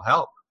professional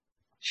help?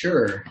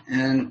 Sure.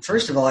 And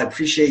first of all, I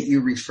appreciate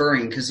you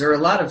referring, because there are a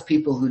lot of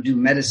people who do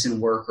medicine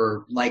work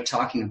or like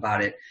talking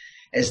about it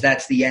as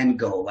that's the end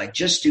goal. Like,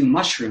 just do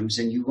mushrooms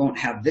and you won't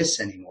have this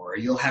anymore.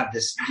 You'll have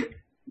this.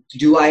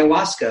 Do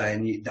ayahuasca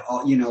and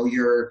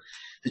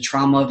the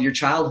trauma of your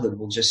childhood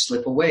will just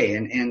slip away.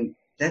 And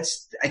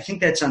I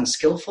think that's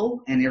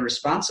unskillful and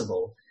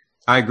irresponsible.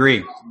 I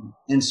agree.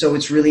 And so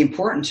it's really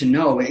important to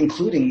know,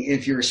 including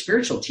if you're a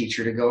spiritual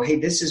teacher, to go, hey,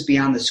 this is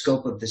beyond the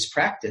scope of this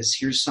practice.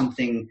 Here's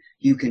something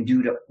you can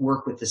do to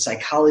work with the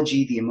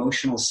psychology, the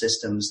emotional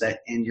systems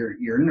and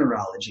your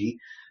neurology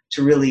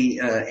to really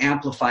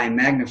amplify and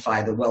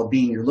magnify the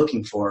well-being you're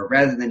looking for,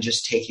 rather than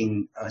just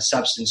taking a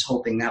substance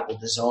hoping that will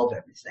dissolve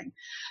everything.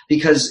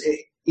 Because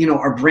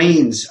our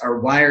brains are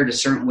wired a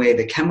certain way.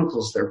 The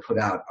chemicals they're put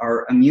out,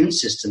 our immune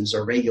systems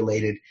are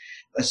regulated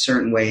a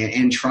certain way,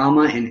 and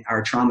trauma and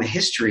our trauma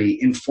history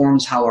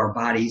informs how our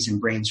bodies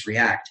and brains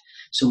react.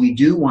 So we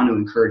do want to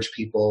encourage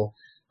people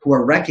who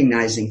are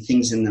recognizing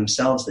things in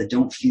themselves that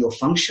don't feel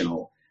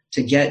functional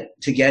to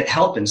get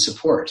help and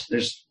support.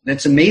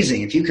 That's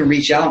amazing. If you can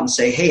reach out and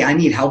say, hey, I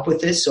need help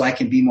with this so I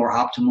can be more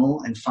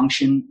optimal and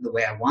function the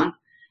way I want,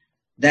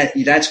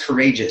 that's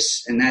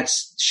courageous, and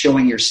that's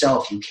showing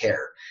yourself you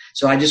care.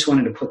 So I just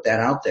wanted to put that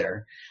out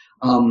there.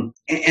 And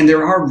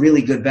there are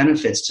really good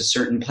benefits to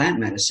certain plant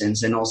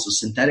medicines and also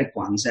synthetic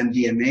ones.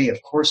 MDMA,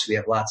 of course, we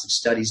have lots of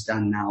studies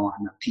done now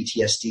on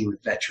PTSD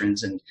with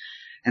veterans,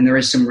 and there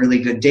is some really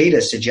good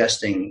data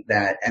suggesting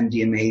that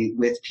MDMA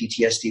with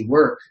PTSD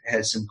work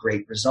has some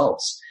great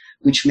results,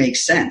 which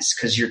makes sense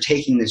because you're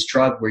taking this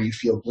drug where you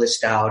feel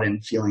blissed out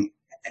and feeling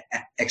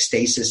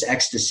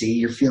ecstasy,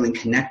 you're feeling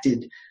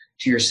connected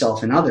to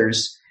yourself and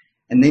others.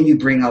 And then you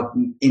bring up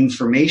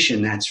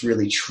information that's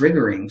really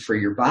triggering for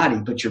your body,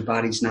 but your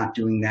body's not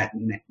doing that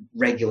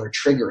regular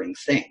triggering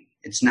thing.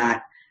 It's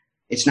not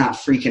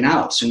freaking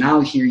out. So now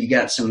here you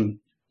got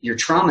your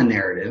trauma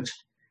narrative,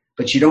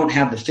 but you don't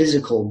have the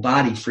physical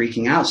body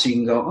freaking out. So you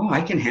can go, oh,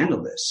 I can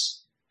handle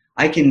this.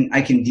 I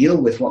can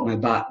deal with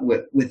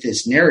with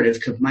this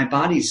narrative because my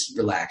body's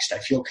relaxed. I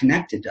feel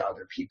connected to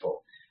other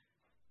people.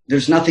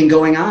 There's nothing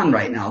going on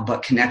right now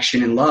but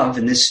connection and love,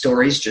 and this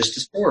story is just a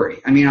story.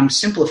 I mean, I'm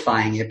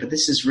simplifying it, but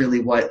this is really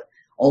what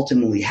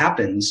ultimately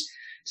happens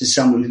to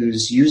someone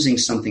who's using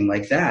something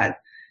like that.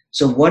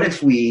 So what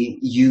if we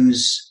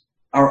use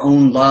our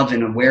own love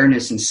and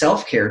awareness and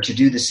self-care to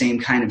do the same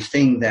kind of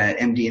thing that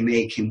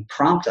MDMA can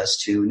prompt us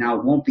to? Now,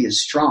 it won't be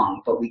as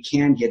strong, but we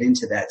can get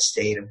into that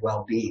state of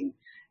well-being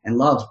and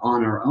love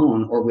on our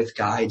own or with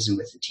guides and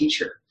with the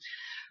teacher.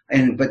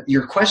 But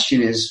your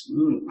question is,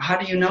 how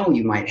do you know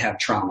you might have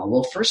trauma?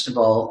 Well, first of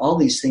all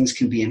these things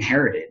can be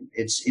inherited.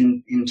 It's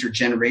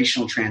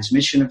intergenerational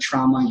transmission of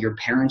trauma. Your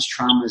parents'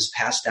 trauma is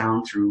passed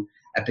down through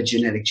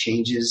epigenetic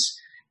changes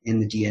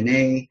in the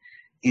DNA.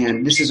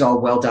 And this is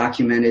all well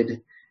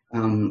documented.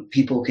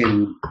 People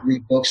can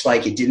read books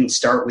like It Didn't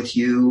Start With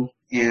You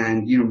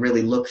and,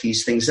 really look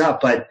these things up.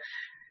 But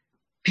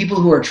people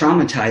who are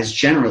traumatized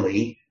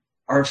generally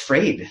are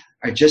afraid,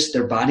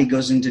 their body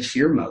goes into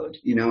fear mode,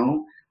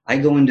 I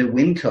go into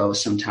Winco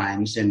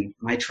sometimes and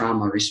my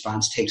trauma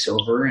response takes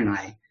over and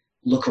I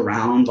look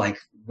around like,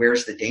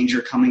 where's the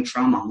danger coming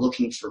from? I'm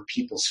looking for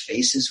people's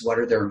faces. What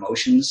are their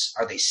emotions?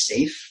 Are they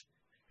safe?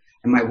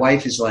 And my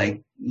wife is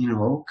like,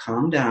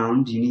 calm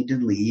down. Do you need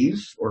to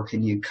leave or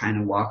can you kind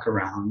of walk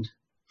around?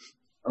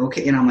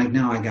 Okay. And I'm like,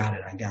 no, I got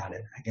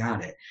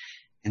it.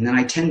 And then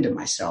I tend to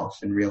myself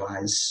and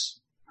realize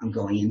I'm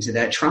going into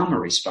that trauma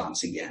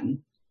response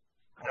again.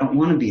 I don't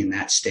want to be in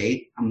that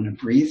state. I'm going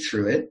to breathe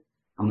through it.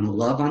 I'm going to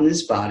love on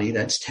this body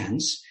that's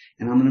tense,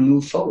 and I'm going to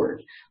move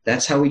forward.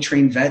 That's how we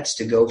train vets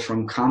to go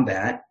from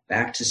combat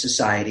back to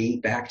society,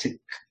 back to,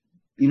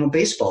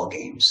 baseball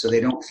games, so they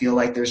don't feel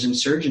like there's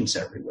insurgents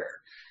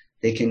everywhere.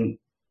 They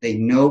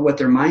know what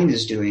their mind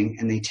is doing,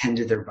 and they tend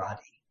to their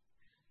body.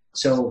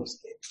 So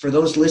for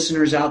those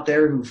listeners out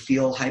there who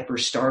feel hyper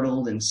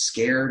startled and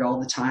scared all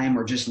the time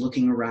or just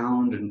looking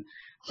around, and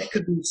that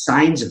could be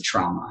signs of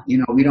trauma.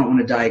 We don't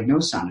want to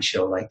diagnose on a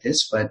show like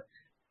this, but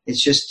it's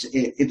just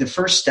the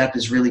first step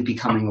is really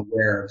becoming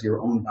aware of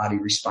your own body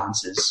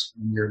responses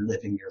when you're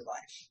living your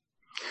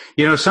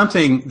life.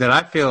 Something that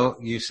I feel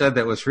you said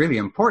that was really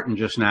important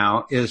just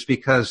now is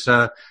because,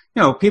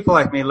 people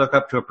like me look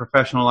up to a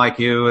professional like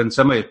you and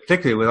somebody,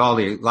 particularly with all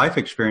the life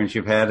experience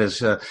you've had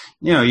is,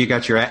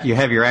 you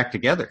have your act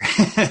together.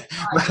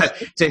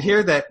 But to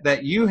hear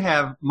that you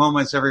have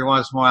moments every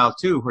once in a while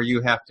too, where you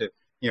have to,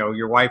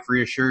 your wife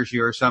reassures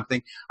you or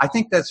something. I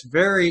think that's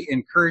very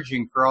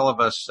encouraging for all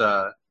of us,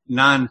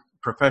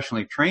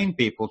 non-professionally trained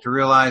people to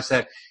realize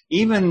that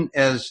even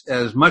as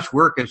much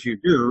work as you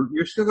do,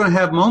 you're still going to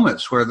have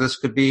moments where this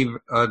could be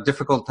a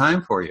difficult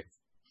time for you.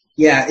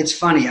 Yeah, it's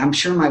funny. I'm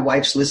sure my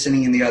wife's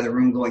listening in the other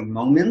room going,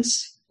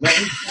 moments? Let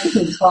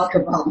me talk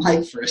about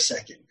Mike for a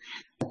second.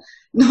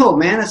 No,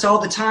 man, it's all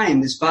the time.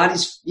 This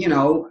body's,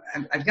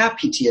 I've got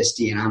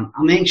PTSD and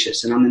I'm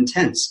anxious and I'm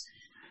intense.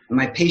 And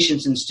my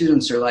patients and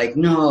students are like,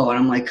 no. And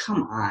I'm like,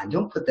 come on,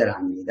 don't put that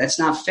on me. That's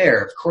not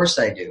fair. Of course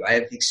I do.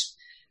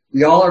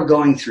 We all are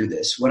going through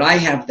this. What I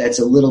have that's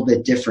a little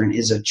bit different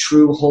is a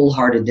true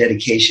wholehearted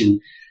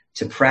dedication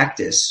to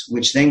practice,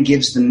 which then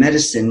gives the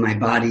medicine my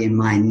body and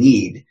mind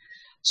need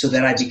so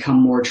that I become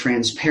more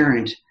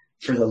transparent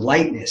for the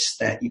lightness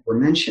that you were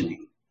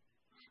mentioning.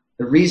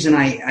 The reason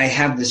I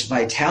have this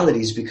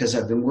vitality is because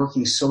I've been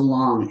working so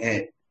long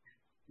at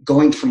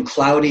going from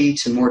cloudy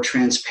to more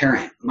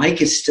transparent. Mike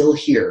is still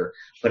here,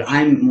 but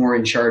I'm more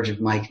in charge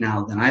of Mike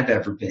now than I've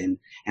ever been,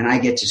 and I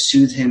get to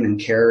soothe him and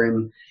care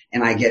him.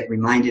 And I get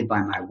reminded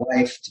by my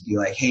wife to be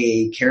like,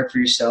 hey, care for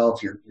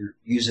yourself. You're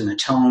using a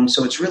tone.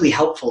 So it's really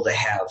helpful to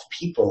have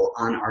people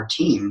on our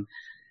team,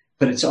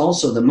 but it's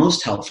also the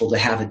most helpful to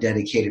have a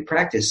dedicated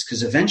practice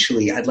because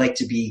eventually I'd like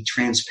to be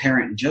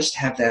transparent and just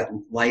have that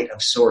light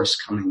of source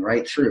coming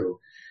right through.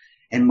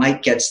 And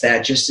Mike gets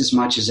that just as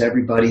much as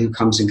everybody who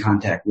comes in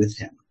contact with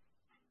him.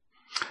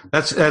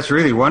 That's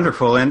really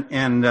wonderful,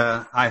 and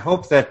I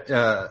hope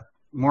that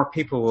more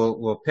people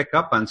will pick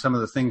up on some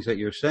of the things that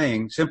you're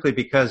saying, simply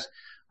because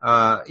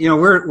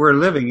we're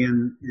living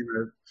in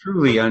a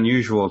truly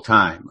unusual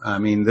time. I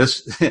mean,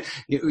 this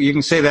you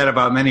can say that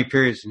about many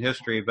periods in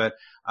history, but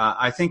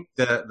I think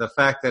the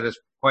fact that it's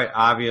quite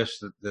obvious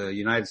that the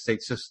United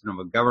States system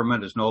of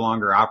government is no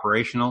longer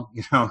operational,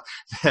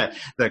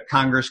 that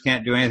Congress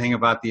can't do anything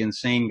about the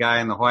insane guy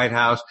in the White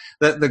House,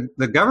 that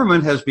the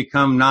government has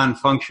become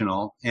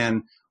non-functional,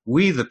 and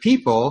we, the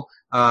people,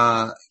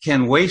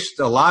 can waste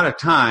a lot of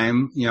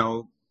time,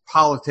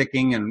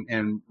 politicking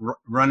and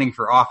running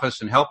for office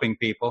and helping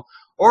people,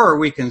 or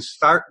we can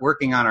start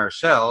working on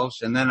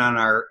ourselves and then on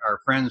our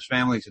friends,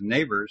 families, and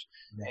neighbors.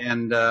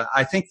 And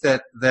I think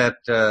that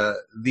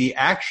the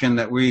action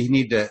that we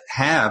need to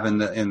have in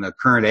the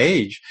current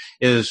age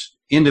is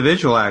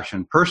individual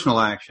action, personal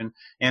action.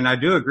 And I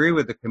do agree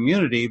with the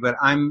community, but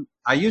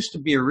I used to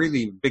be a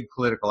really big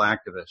political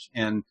activist,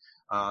 and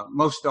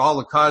most all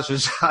the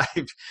causes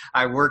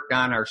I worked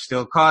on are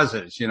still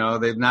causes.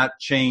 They've not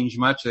changed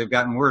much. They've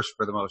gotten worse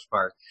for the most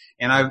part.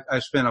 And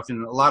I've spent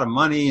a lot of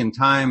money and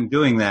time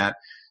doing that.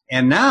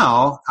 And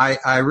now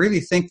I really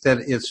think that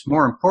it's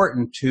more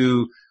important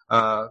to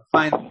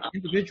find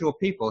individual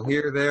people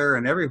here, there,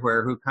 and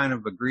everywhere who kind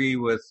of agree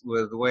with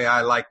the way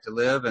I like to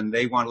live, and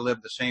they want to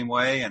live the same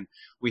way. And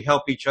we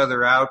help each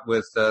other out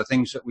with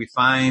things that we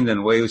find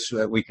and ways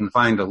that we can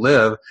find to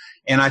live.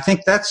 And I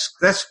think that's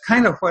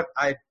kind of what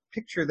I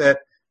picture, that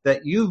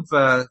you've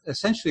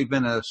essentially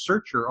been a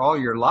searcher all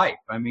your life.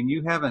 I mean,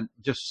 you haven't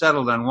just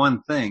settled on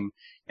one thing,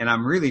 and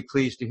I'm really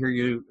pleased to hear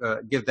you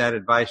give that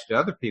advice to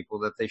other people,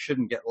 that they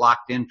shouldn't get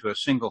locked into a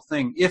single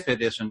thing if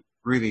it isn't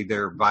really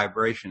their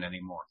vibration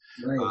anymore.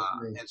 Right.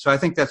 And so I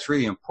think that's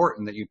really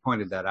important that you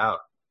pointed that out.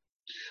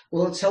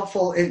 Well, it's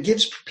helpful. It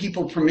gives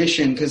people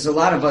permission, because a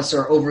lot of us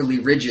are overly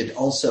rigid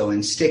also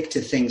and stick to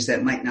things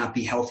that might not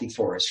be healthy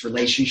for us.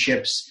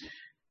 Relationships,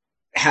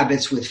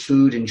 habits with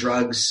food and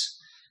drugs.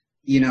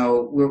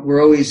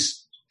 We're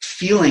always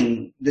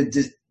feeling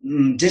the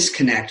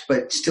disconnect,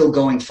 but still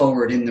going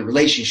forward in the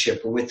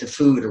relationship, or with the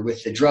food, or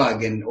with the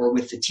drug, or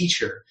with the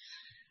teacher.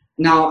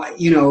 Now,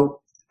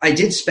 I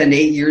did spend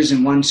 8 years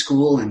in one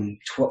school and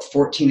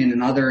 14 in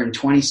another, and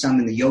 20 some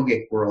in the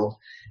yogic world.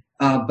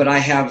 But I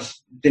have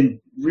been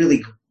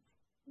really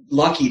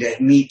lucky to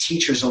meet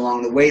teachers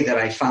along the way that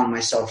I found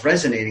myself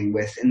resonating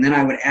with. And then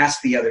I would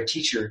ask the other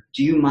teacher,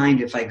 do you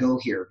mind if I go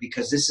here?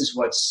 Because this is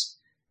what's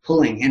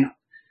pulling. And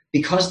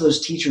because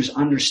those teachers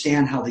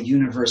understand how the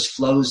universe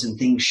flows and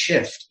things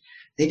shift,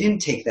 they didn't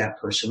take that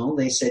personal.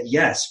 They said,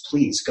 yes,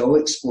 please go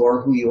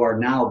explore who you are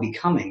now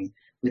becoming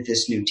with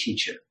this new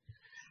teacher.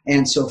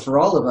 And so for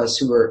all of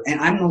us and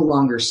I'm no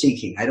longer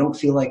seeking. I don't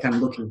feel like I'm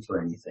looking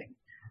for anything.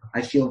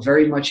 I feel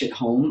very much at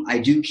home. I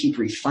do keep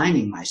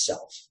refining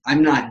myself.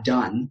 I'm not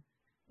done.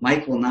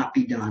 Mike will not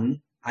be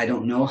done. I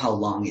don't know how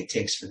long it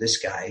takes for this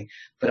guy,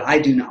 but I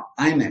do know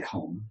I'm at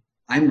home.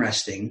 I'm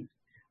resting.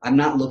 I'm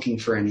not looking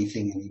for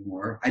anything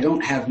anymore. I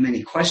don't have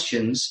many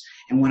questions.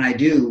 And when I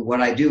do,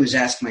 what I do is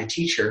ask my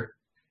teacher,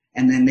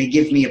 and then they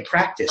give me a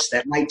practice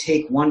that might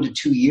take 1 to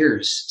 2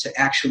 years to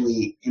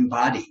actually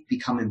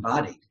become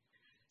embodied.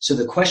 So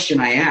the question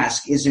I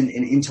ask isn't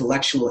an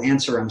intellectual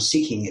answer I'm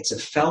seeking. It's a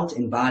felt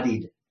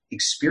embodied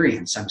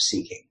experience I'm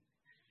seeking.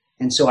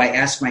 And so I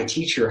ask my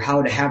teacher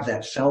how to have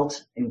that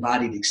felt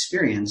embodied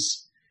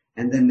experience.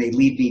 And then they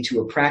lead me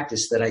to a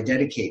practice that I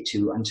dedicate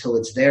to until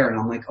it's there. And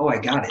I'm like, oh, I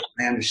got it.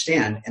 I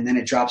understand. And then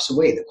it drops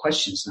away. The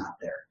question's not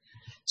there.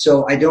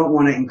 So I don't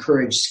want to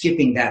encourage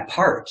skipping that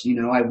part.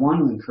 I want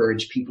to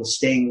encourage people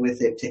staying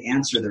with it to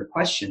answer their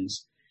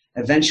questions.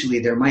 Eventually,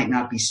 there might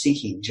not be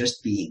seeking,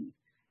 just being.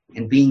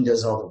 And being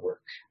does all the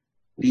work.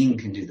 Being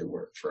can do the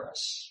work for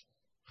us.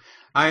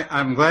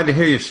 I'm glad to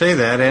hear you say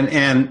that,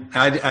 and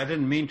I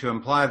didn't mean to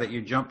imply that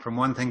you jumped from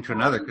one thing to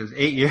another, because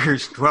 8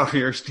 years, 12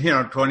 years,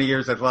 20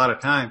 years, that's a lot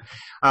of time.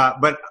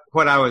 But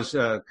what I was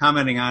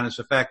commenting on is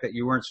the fact that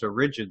you weren't so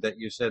rigid, that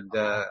you said,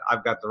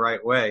 I've got the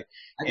right way.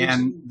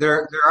 And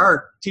there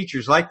are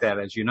teachers like that,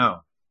 as you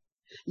know.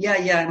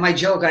 Yeah. My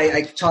joke,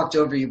 I talked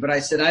over you, but I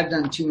said I've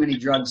done too many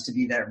drugs to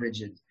be that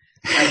rigid.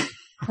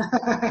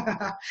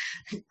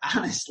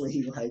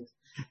 Honestly, like.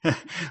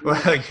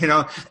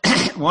 Well,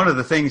 one of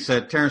the things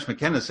that Terence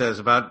McKenna says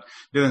about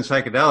doing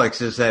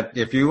psychedelics is that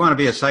if you want to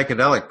be a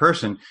psychedelic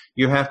person,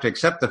 you have to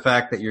accept the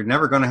fact that you're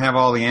never going to have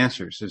all the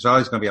answers. There's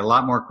always going to be a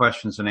lot more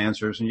questions than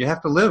answers, and you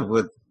have to live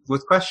with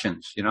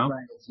questions, Right.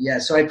 Yeah,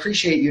 so I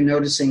appreciate you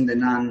noticing the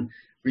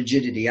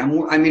non-rigidity. I'm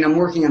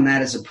working on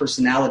that as a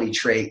personality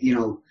trait,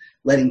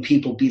 letting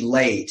people be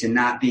late and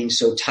not being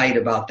so tight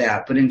about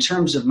that. But in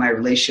terms of my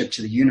relationship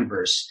to the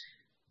universe,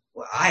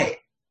 well,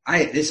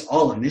 it's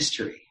all a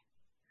mystery.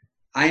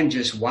 I am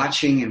just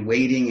watching and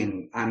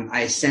waiting, and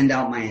I send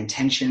out my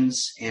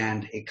intentions,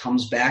 and it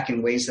comes back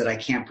in ways that I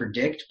can't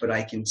predict, but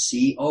I can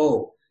see,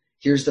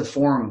 here's the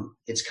form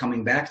it's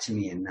coming back to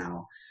me in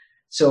now.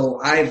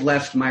 So I've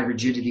left my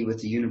rigidity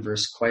with the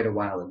universe quite a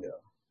while ago.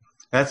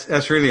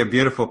 That's really a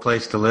beautiful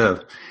place to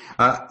live.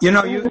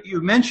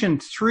 You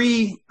mentioned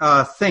three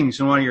things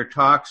in one of your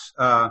talks: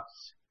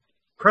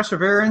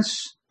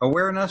 perseverance,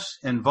 awareness,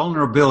 and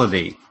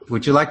vulnerability.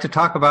 Would you like to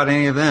talk about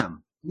any of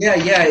them?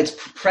 Yeah, it's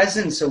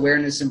presence,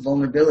 awareness, and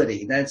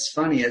vulnerability. That's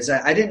funny. As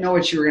I didn't know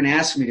what you were going to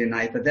ask me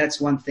tonight, but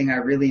that's one thing I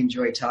really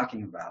enjoy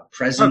talking about: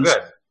 presence,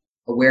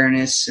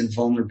 awareness, and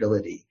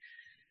vulnerability.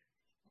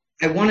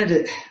 I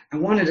wanted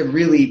to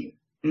really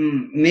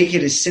make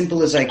it as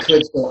simple as I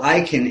could so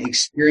I can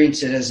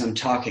experience it as I'm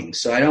talking.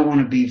 So I don't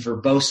want to be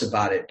verbose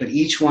about it, but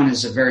each one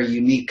is a very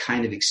unique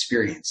kind of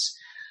experience.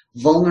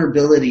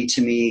 Vulnerability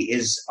to me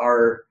is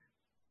our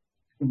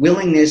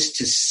willingness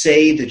to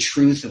say the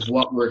truth of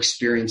what we're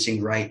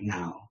experiencing right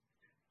now.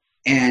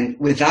 And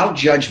without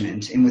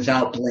judgment and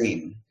without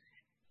blame.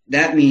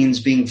 That means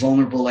being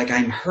vulnerable, like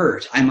I'm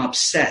hurt, I'm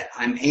upset,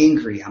 I'm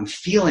angry, I'm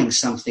feeling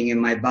something in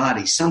my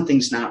body,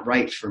 something's not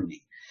right for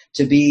me.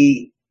 To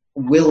be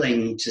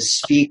willing to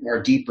speak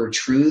our deeper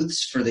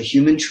truths for the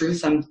human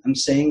truth, I'm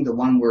saying, the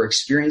one we're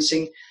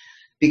experiencing.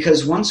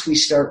 Because once we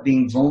start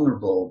being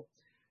vulnerable,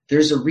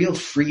 there's a real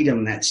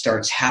freedom that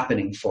starts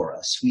happening for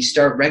us. We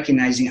start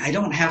recognizing I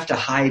don't have to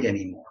hide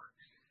anymore.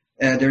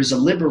 There's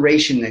a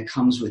liberation that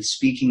comes with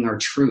speaking our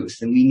truth,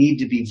 and we need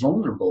to be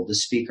vulnerable to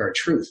speak our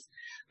truth.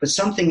 But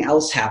something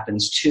else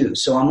happens too.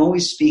 So I'm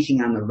always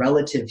speaking on the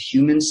relative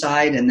human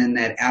side and then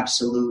that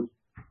absolute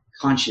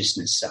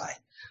consciousness side.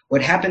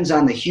 What happens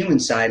on the human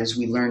side is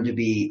we learn to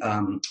be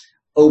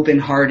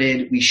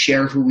open-hearted, we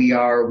share who we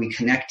are, we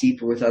connect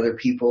deeper with other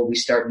people, we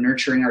start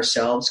nurturing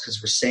ourselves because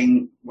we're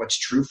saying what's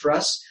true for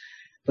us.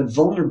 But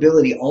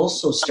vulnerability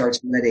also starts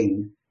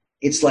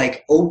it's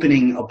like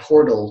opening a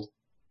portal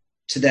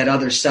to that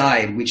other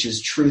side, which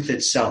is truth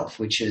itself,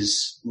 which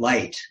is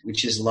light,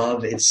 which is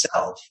love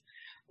itself,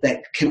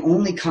 that can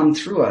only come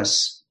through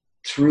us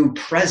through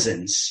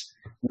presence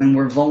when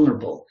we're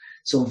vulnerable.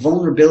 So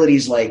vulnerability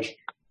is like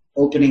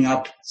opening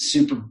up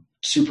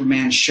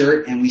Superman's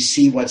shirt and we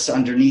see what's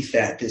underneath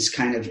that, this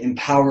kind of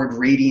empowered,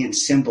 radiant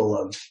symbol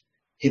of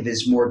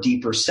his more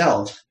deeper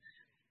self.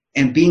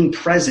 And being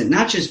present,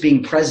 not just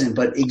being present,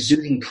 but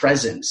exuding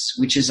presence,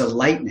 which is a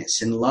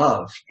lightness and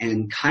love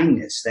and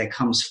kindness that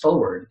comes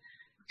forward,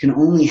 can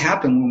only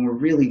happen when we're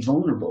really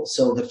vulnerable.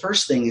 So the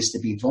first thing is to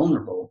be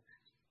vulnerable.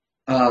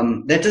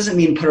 That doesn't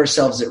mean put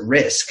ourselves at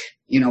risk.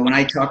 You know, when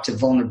I talk to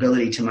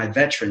vulnerability to my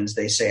veterans,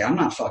 they say, I'm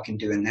not fucking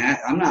doing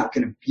that. I'm not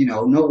going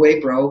to, no way,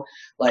 bro.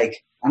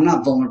 Like, I'm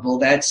not vulnerable.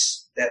 That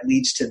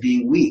leads to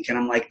being weak. And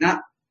I'm like,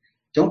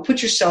 don't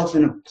put yourself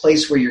in a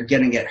place where you're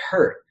going to get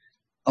hurt.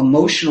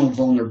 Emotional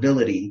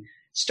vulnerability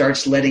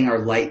starts letting our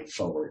light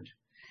forward.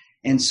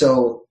 And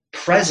so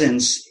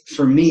presence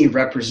for me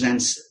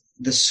represents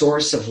the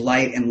source of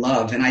light and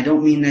love. And I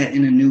don't mean that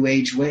in a new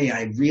age way.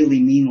 I really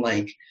mean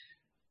like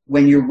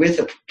when you're with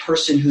a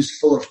person who's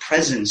full of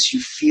presence, you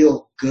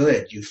feel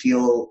good, you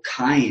feel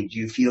kind,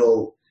 you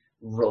feel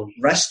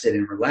rested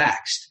and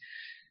relaxed.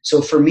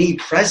 So for me,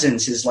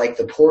 presence is like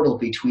the portal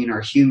between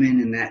our human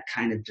and that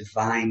kind of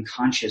divine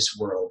conscious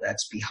world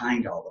that's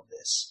behind all of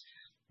this.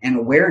 And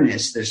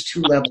awareness, there's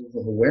two levels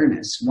of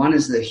awareness. One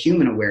is the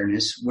human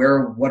awareness,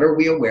 where what are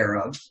we aware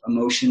of?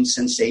 Emotions,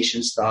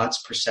 sensations,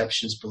 thoughts,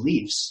 perceptions,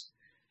 beliefs.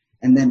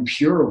 And then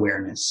pure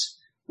awareness,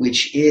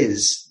 which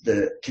is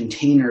the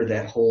container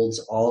that holds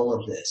all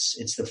of this.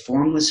 It's the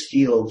formless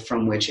field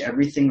from which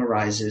everything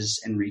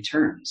arises and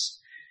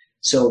returns.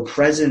 So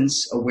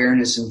presence,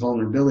 awareness, and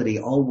vulnerability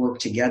all work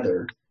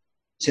together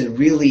to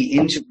really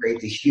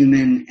integrate the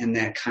human and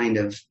that kind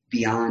of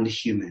beyond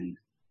human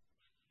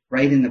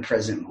right in the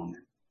present moment.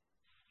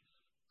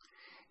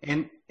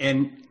 And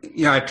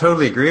I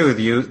totally agree with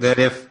you that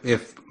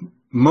if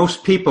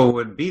most people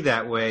would be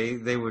that way,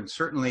 they would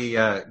certainly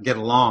get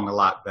along a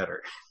lot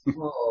better.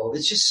 Oh,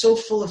 it's just so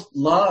full of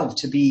love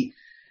to be,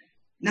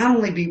 not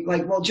only be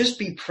like, well, just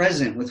be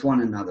present with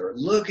one another.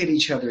 Look at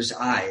each other's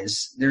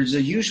eyes. There's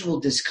a usual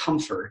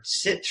discomfort.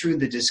 Sit through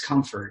the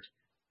discomfort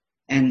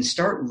and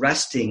start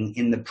resting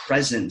in the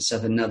presence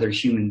of another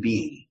human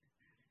being.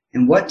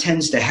 And what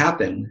tends to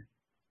happen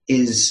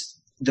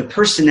is the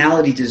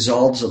personality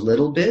dissolves a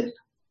little bit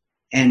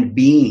and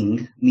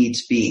being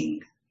meets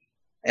being.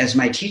 As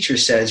my teacher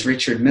says,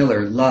 Richard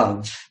Miller,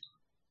 love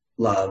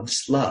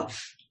loves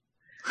love.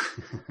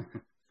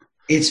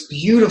 It's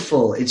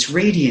beautiful. It's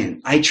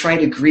radiant. I try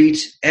to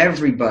greet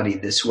everybody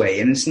this way,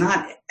 and it's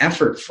not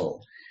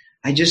effortful.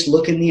 I just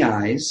look in the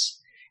eyes,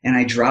 and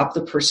I drop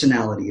the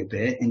personality a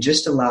bit and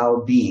just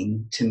allow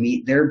being to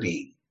meet their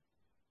being.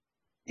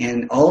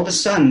 And all of a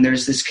sudden,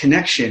 there's this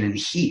connection and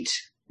heat.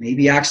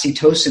 Maybe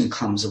oxytocin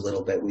comes a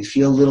little bit. We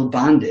feel a little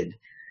bonded.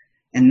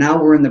 And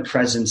now we're in the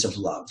presence of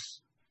love.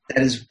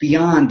 That is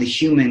beyond the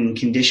human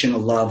conditional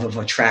love of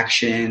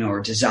attraction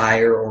or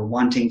desire or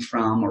wanting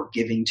from or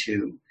giving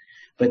to.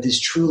 But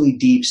this truly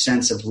deep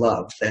sense of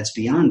love that's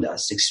beyond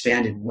us,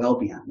 expanded well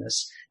beyond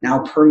us, now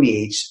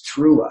permeates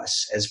through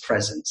us as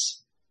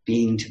presence,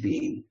 being to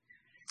being.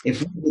 If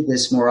we did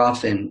this more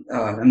often,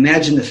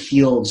 imagine the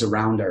fields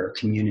around our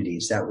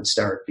communities that would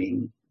start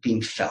being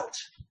felt.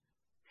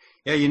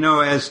 Yeah,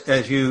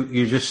 as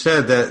you just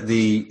said that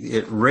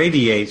it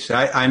radiates.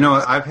 I know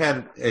I've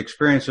had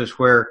experiences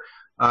where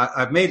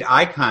I've made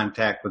eye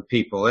contact with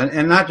people,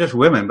 and not just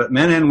women, but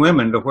men and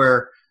women, to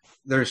where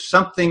there's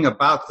something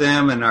about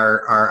them and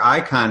our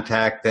eye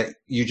contact that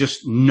you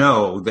just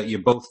know that you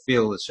both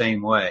feel the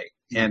same way,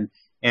 and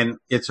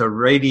it's a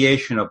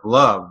radiation of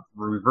love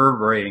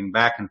reverberating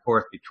back and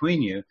forth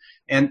between you,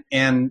 and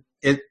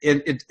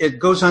it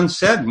goes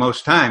unsaid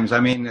most times.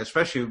 I mean,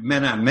 especially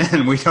men on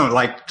men, we don't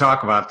like to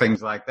talk about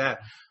things like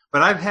that.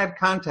 But I've had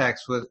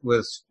contacts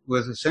with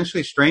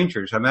essentially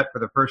strangers I met for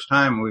the first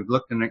time. We've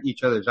looked in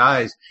each other's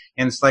eyes,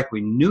 and it's like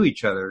we knew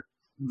each other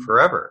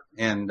forever.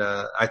 And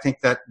I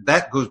think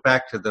that goes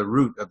back to the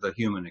root of the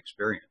human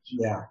experience.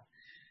 Yeah.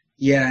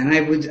 Yeah,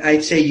 and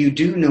I'd say you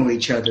do know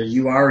each other.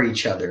 You are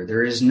each other.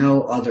 There is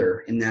no other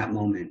in that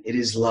moment. It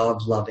is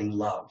love, loving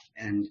love.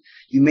 And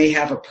you may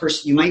have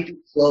you might be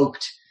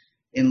cloaked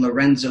in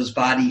Lorenzo's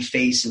body,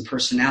 face, and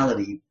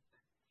personality,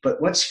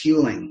 but what's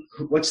fueling?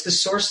 What's the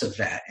source of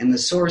that? And the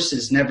source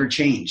is never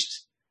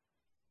changed,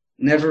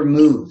 never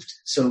moved.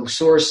 So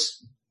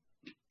source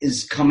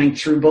is coming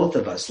through both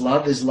of us.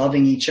 Love is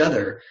loving each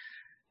other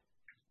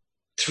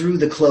through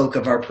the cloak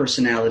of our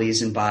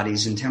personalities and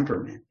bodies and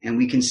temperament. And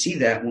we can see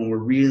that when we're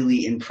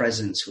really in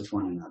presence with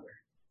one another.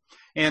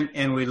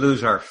 And we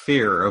lose our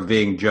fear of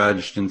being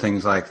judged and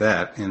things like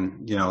that.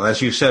 And,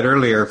 as you said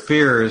earlier,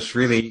 fear is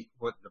really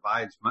what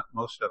divides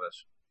most of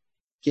us.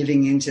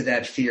 Giving into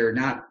that fear,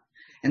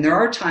 and there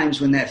are times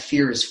when that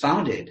fear is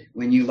founded,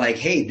 when you like,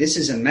 hey, this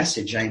is a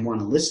message I want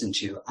to listen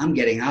to. I'm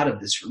getting out of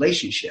this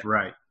relationship.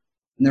 Right.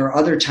 And there are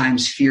other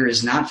times fear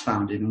is not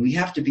founded, and we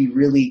have to be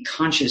really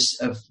conscious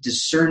of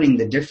discerning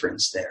the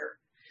difference there,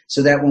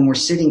 so that when we're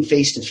sitting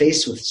face to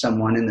face with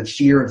someone and the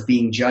fear of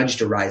being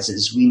judged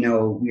arises, we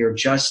know we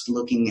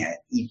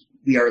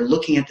are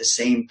looking at the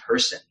same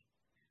person,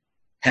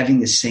 having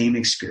the same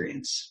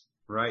experience.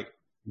 Right.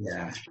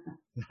 Yeah.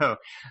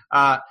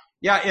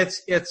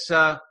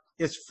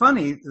 It's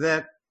funny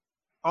that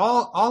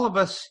all of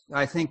us,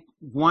 I think,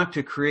 want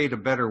to create a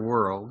better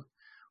world,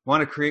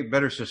 want to create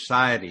better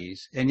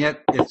societies, and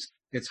yet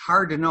it's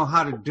hard to know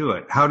how to do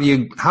it. How do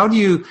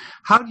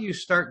you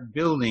start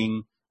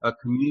building a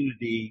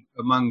community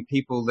among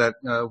people that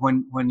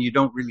when you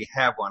don't really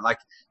have one? Like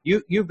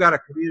you've got a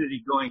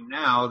community going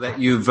now that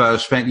you've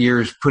spent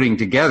years putting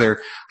together.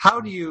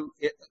 How do you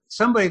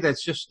somebody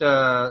that's just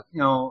a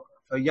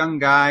young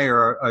guy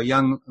or a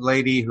young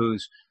lady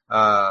who's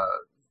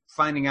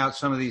finding out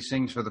some of these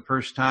things for the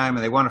first time,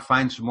 and they want to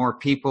find some more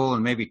people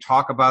and maybe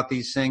talk about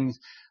these things?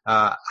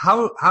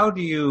 How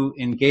do you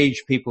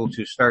engage people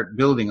to start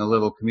building a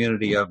little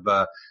community of,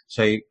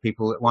 say,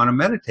 people that want to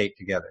meditate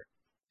together?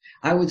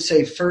 I would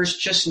say first,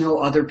 just know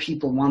other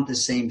people want the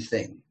same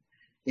thing.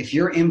 If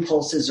your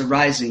impulse is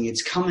arising,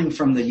 it's coming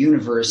from the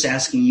universe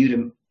asking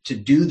you to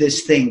do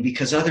this thing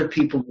because other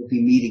people will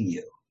be meeting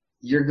you.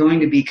 You're going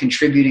to be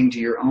contributing to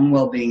your own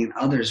well-being and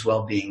others'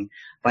 well-being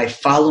by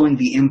following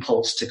the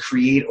impulse to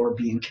create or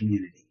be in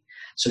community.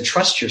 So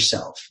trust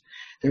yourself.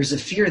 There's a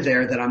fear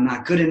there that I'm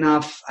not good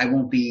enough, I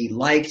won't be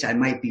liked, I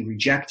might be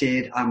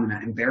rejected, I'm going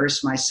to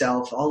embarrass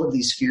myself. All of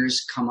these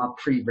fears come up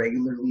pretty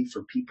regularly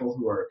for people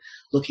who are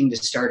looking to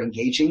start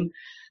engaging.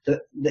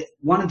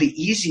 One of the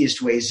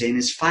easiest ways in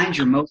is find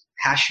your most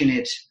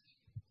passionate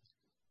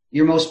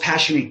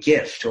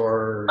gift,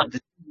 or the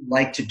thing you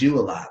like to do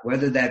a lot,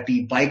 whether that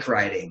be bike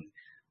riding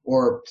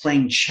or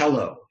playing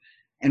cello,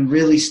 and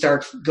really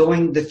start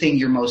going the thing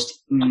you're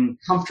most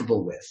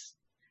comfortable with.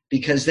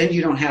 Because then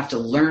you don't have to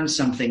learn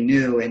something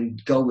new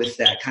and go with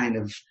that kind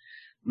of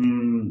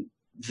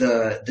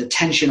the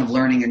tension of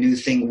learning a new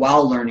thing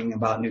while learning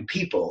about new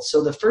people.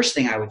 So the first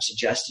thing I would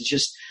suggest is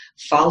just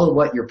follow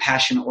what your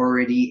passion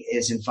already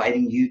is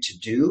inviting you to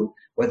do,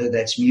 whether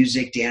that's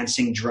music,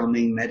 dancing,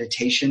 drumming,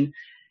 meditation.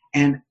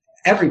 And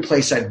every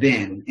place I've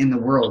been in the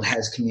world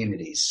has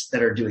communities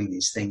that are doing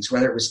these things,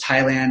 whether it was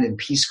Thailand and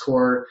Peace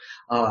Corps.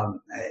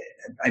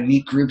 I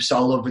meet groups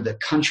all over the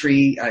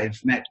country. I've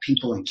met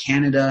people in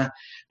Canada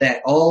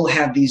that all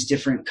have these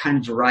different kind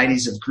of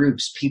varieties of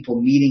groups,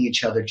 people meeting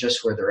each other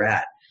just where they're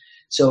at.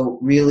 So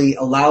really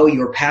allow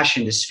your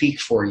passion to speak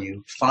for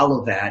you,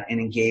 follow that,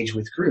 and engage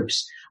with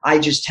groups. I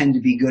just tend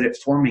to be good at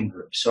forming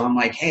groups. So I'm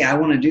like, hey, I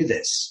want to do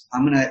this.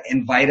 I'm going to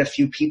invite a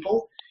few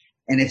people,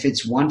 and if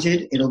it's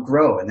wanted, it'll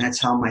grow. And that's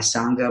how my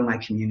Sangha, my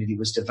community,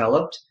 was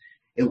developed.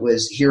 It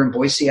was here in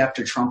Boise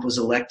after Trump was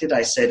elected.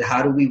 I said,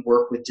 how do we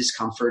work with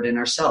discomfort in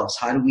ourselves?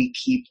 How do we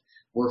keep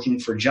working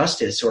for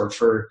justice or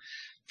for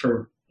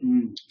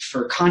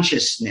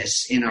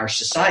consciousness in our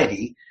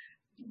society?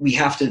 We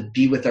have to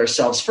be with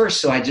ourselves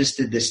first. So I just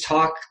did this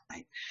talk.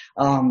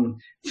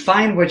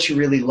 Find what you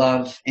really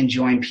love and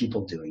join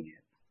people doing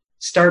it.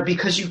 Start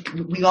because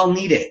we all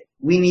need it.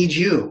 We need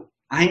you.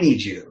 I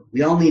need you.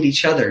 We all need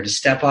each other to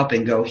step up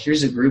and go,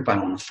 here's a group I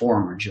want to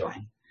form or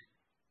join.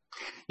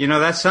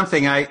 That's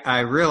something I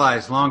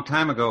realized a long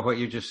time ago. What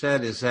you just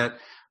said is that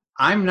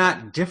I'm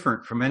not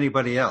different from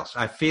anybody else.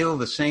 I feel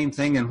the same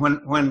thing. And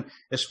when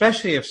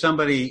especially if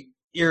somebody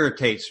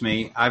irritates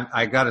me,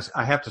 I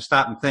have to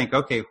stop and think,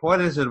 okay,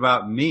 what is it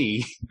about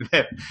me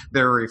that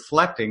they're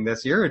reflecting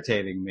that's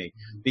irritating me?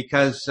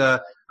 Because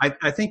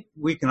I think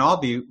we can all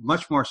be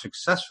much more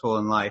successful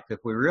in life if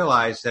we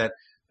realize that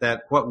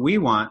what we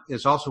want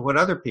is also what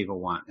other people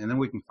want, and then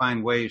we can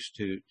find ways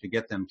to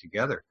get them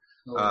together.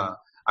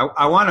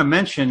 I want to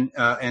mention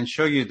and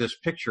show you this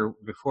picture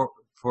before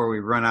we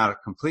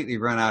completely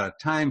run out of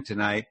time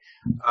tonight.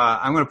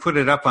 I'm going to put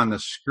it up on the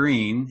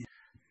screen.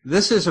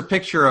 This is a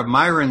picture of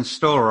Myron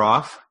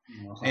Stolaroff,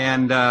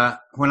 and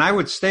when I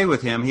would stay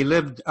with him, he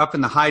lived up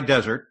in the high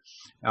desert,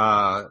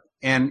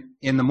 and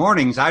in the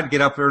mornings I'd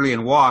get up early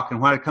and walk, and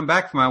when I'd come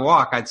back from my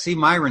walk, I'd see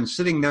Myron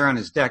sitting there on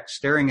his deck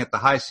staring at the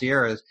high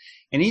Sierras,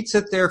 and he'd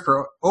sit there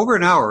for over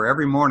an hour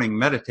every morning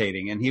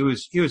meditating, and he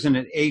was in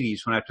his 80s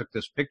when I took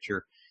this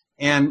picture.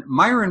 And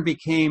Myron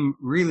became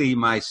really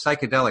my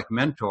psychedelic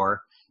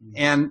mentor,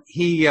 and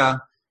he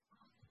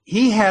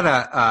had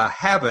a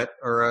habit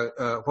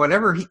or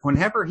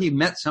whenever he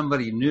met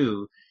somebody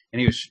new and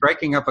he was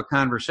striking up a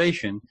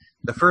conversation,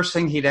 the first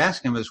thing he'd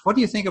ask him is, what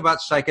do you think about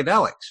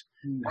psychedelics?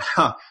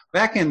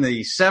 Back in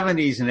the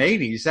 70s and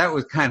 80s, that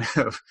was kind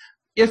of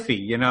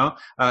iffy,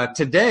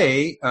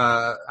 Today,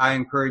 I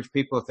encourage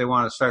people, if they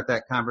want to start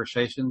that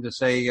conversation, to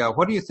say,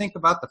 what do you think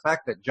about the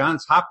fact that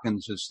Johns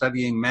Hopkins is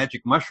studying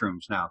magic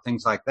mushrooms now,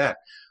 things like that.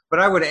 But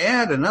I would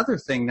add another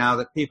thing now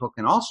that people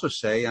can also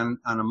say on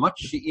a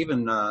much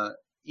even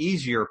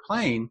easier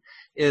plane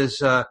is,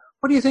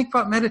 what do you think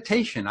about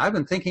meditation? I've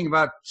been thinking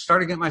about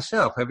starting it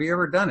myself. Have you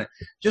ever done it?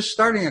 Just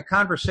starting a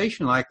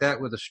conversation like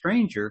that with a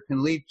stranger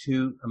can lead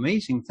to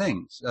amazing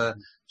things.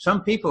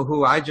 Some people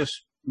who I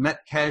just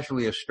met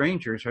casually as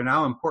strangers are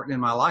now important in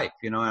my life,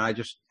 and I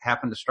just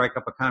happen to strike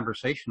up a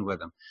conversation with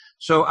them.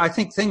 So I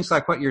think things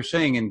like what you're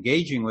saying,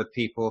 engaging with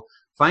people,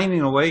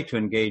 finding a way to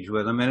engage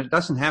with them, and it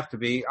doesn't have to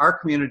be. Our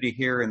community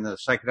here in the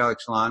Psychedelic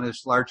Salon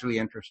is largely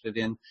interested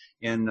in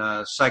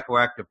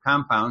psychoactive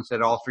compounds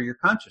that alter your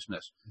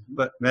consciousness.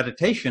 But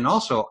meditation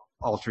also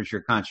alters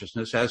your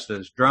consciousness, as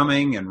does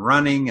drumming and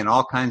running and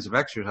all kinds of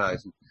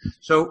exercises.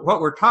 So what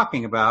we're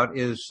talking about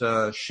is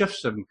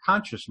shifts in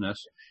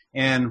consciousness,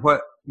 and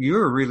what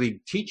you're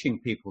really teaching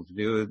people to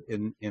do,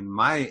 in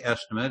my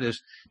estimate,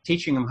 is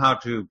teaching them how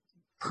to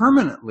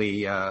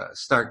permanently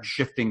start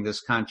shifting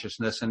this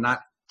consciousness and not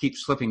keep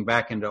slipping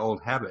back into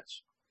old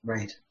habits.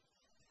 Right.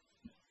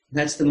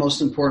 That's the most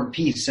important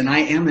piece. And I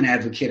am an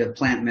advocate of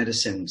plant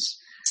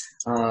medicines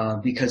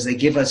because they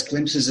give us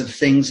glimpses of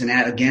things and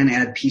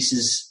add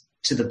pieces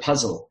to the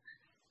puzzle.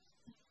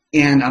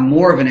 And I'm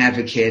more of an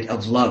advocate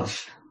of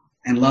love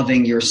and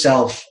loving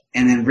yourself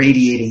and then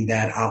radiating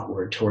that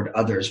outward toward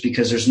others,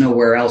 because there's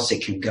nowhere else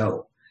it can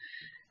go.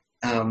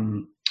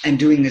 And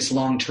doing this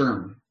long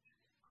term.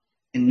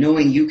 And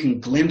knowing you can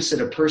glimpse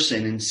at a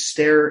person and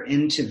stare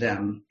into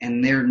them,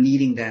 and they're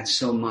needing that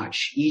so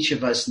much. Each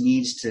of us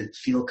needs to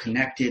feel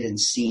connected and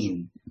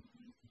seen.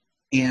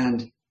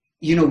 And,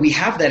 we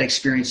have that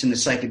experience in the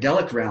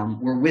psychedelic realm.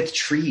 We're with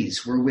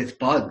trees. We're with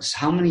bugs.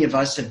 How many of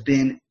us have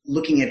been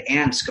looking at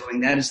ants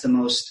going, that is the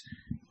most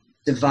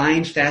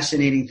divine,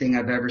 fascinating thing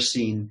I've ever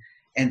seen,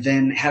 and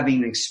then having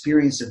an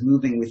experience of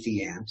moving with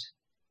the ant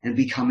and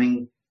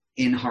becoming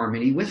in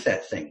harmony with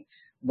that thing?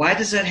 Why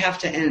does that have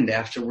to end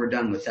after we're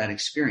done with that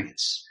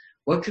experience?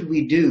 What could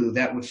we do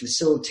that would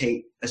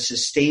facilitate a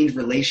sustained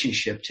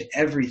relationship to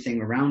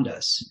everything around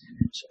us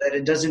so that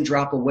it doesn't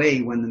drop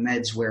away when the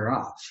meds wear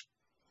off?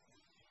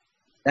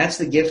 That's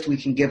the gift we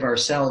can give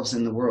ourselves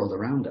and the world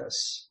around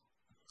us.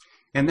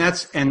 And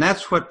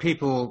that's what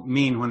people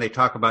mean when they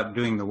talk about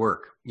doing the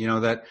work.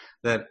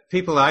 That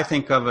people I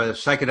think of as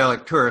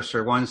psychedelic tourists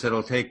are ones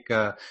that'll take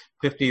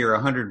 50 or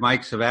 100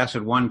 mics of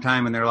acid one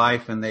time in their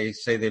life, and they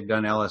say they've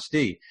done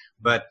LSD.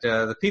 But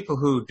the people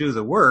who do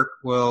the work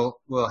will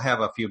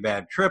have a few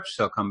bad trips.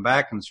 They'll come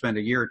back and spend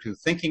a year or two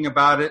thinking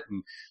about it,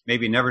 and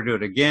maybe never do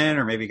it again,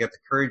 or maybe get the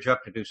courage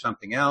up to do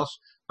something else.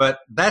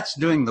 But that's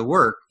doing the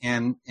work,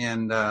 and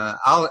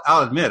I'll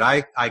admit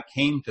I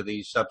came to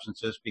these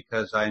substances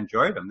because I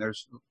enjoyed them.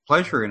 There's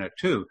pleasure in it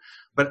too.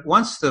 But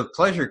once the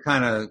pleasure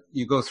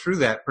you go through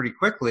that pretty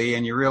quickly,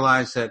 and you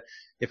realize that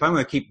if I'm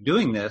going to keep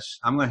doing this,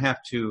 I'm going to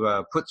have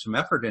to put some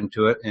effort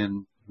into it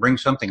and bring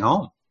something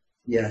home.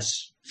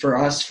 Yes, for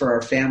us, for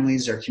our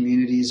families, our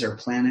communities, our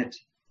planet.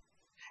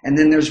 And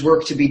then there's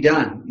work to be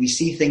done. We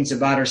see things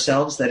about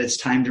ourselves that it's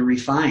time to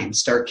refine,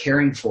 start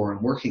caring for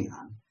and working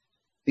on.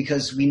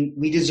 Because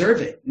we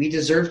deserve it. We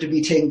deserve to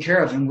be taken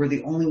care of, and we're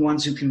the only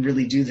ones who can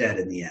really do that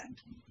in the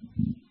end.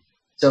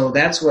 So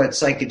that's what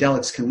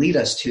psychedelics can lead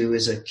us to,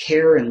 is a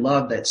care and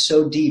love that's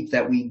so deep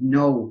that we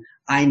know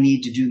I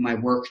need to do my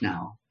work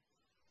now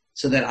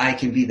so that I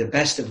can be the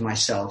best of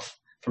myself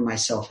for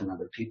myself and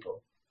other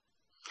people.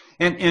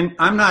 And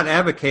I'm not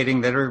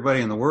advocating that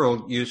everybody in the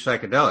world use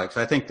psychedelics.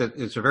 I think that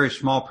it's a very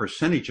small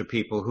percentage of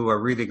people who are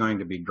really going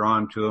to be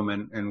drawn to them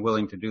and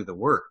willing to do the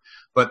work.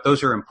 But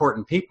those are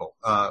important people.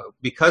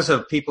 Because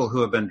of people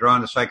who have been drawn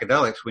to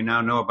psychedelics, we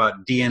now know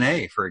about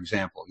DNA, for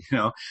example,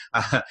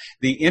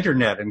 the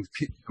internet and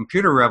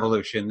computer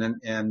revolution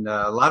and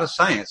a lot of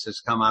science has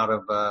come out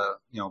of,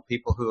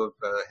 people who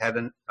have had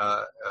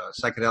a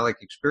psychedelic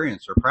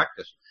experience or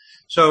practice.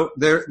 So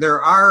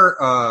there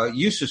are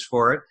uses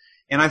for it.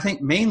 And I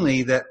think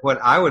mainly that what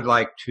I would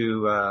like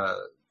to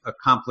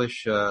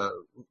accomplish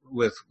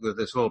with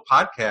this little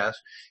podcast,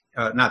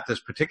 not this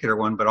particular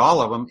one, but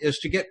all of them, is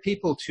to get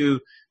people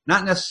to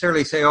not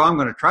necessarily say, oh, I'm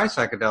going to try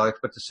psychedelics,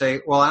 but to say,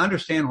 well, I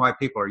understand why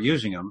people are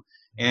using them,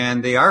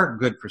 and they are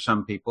good for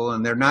some people,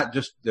 and they're not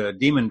just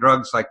demon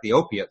drugs like the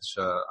opiates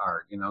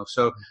are,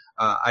 So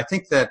I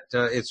think that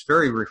it's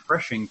very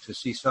refreshing to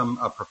see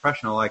a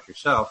professional like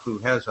yourself who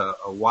has a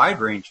wide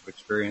range of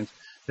experience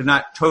to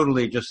not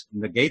totally just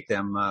negate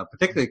them,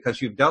 particularly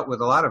because you've dealt with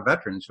a lot of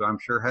veterans who I'm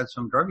sure had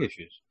some drug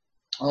issues.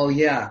 Oh,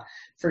 yeah,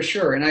 for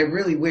sure. And I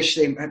really wish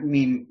it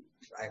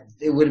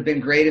would have been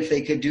great if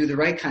they could do the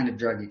right kind of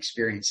drug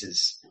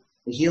experiences,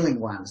 the healing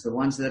ones, the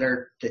ones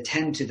that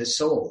tend to the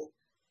soul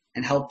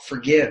and help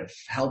forgive,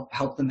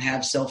 help them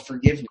have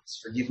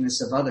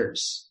forgiveness of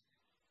others.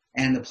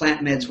 And the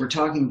plant meds we're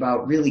talking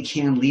about really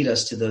can lead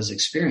us to those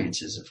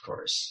experiences, of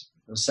course.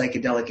 Those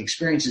psychedelic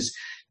experiences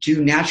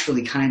do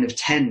naturally kind of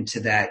tend to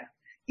that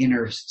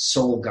inner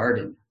soul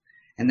garden.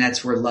 And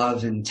that's where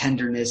love and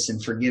tenderness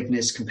and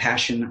forgiveness,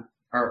 compassion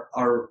are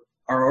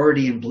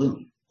already in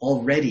bloom.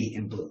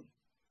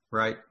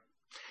 Right.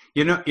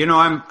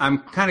 I'm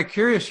kind of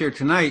curious here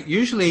tonight.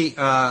 Usually,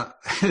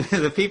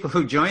 the people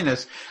who join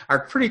us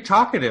are pretty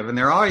talkative and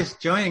they're always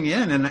joining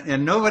in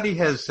and nobody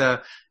has,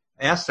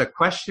 asked a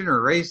question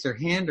or raised their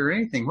hand or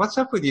anything. What's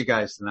up with you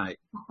guys tonight?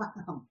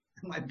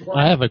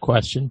 I have a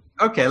question.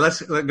 Okay,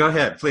 let's go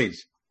ahead,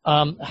 please.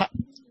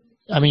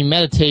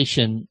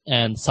 Meditation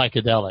and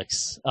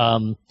psychedelics.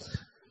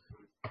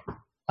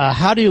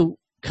 How do you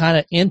kind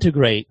of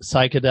integrate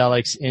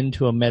psychedelics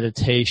into a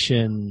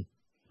meditation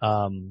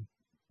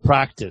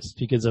practice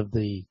because of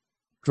the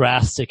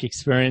drastic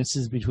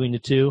experiences between the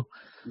two?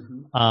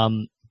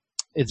 Mm-hmm.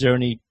 Is there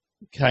any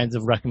kinds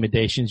of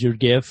recommendations you'd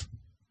give?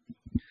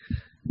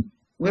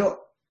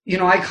 Well,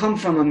 I come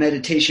from a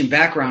meditation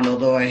background,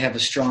 although I have a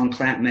strong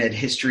plant med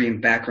history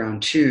and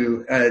background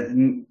too.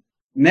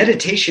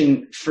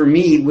 Meditation for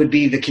me would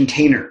be the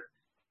container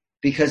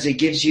because it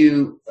gives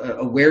you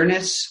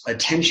awareness,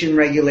 attention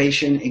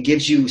regulation. It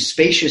gives you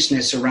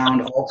spaciousness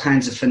around all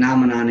kinds of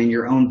phenomenon in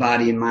your own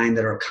body and mind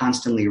that are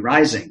constantly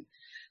rising.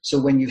 So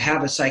when you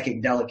have a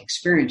psychedelic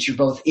experience, you're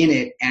both in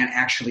it and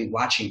actually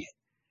watching it.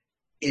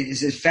 It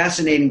is a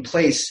fascinating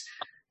place.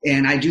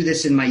 And I do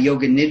this in my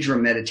yoga nidra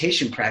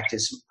meditation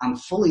practice. I'm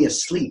fully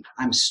asleep.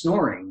 I'm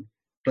snoring,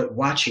 but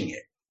watching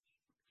it.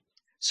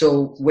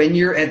 So when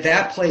you're at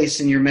that place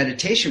in your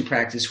meditation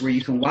practice where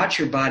you can watch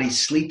your body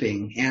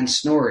sleeping and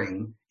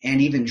snoring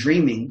and even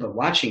dreaming, but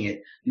watching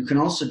it, you can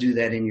also do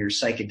that in your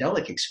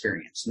psychedelic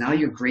experience. Now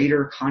you're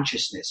greater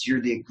consciousness.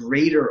 You're the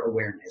greater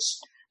awareness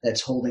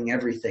that's holding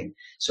everything.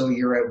 So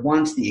you're at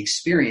once the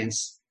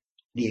experience,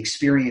 the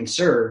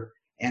experiencer,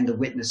 and the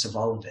witness of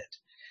all of it.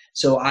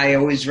 So I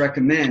always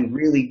recommend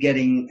really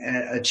getting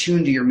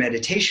attuned to your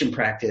meditation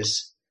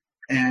practice.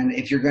 And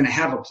if you're going to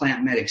have a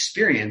plant med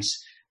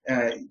experience,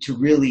 to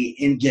really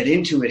get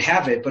into it,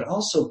 have it, but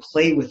also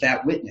play with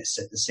that witness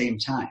at the same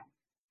time.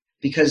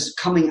 Because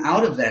coming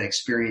out of that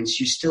experience,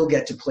 you still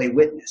get to play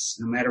witness,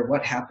 no matter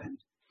what happened.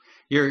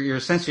 You're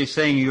essentially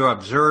saying you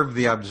observe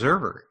the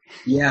observer.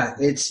 Yeah,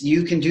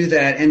 you can do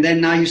that. And then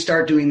now you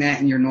start doing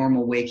that in your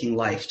normal waking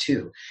life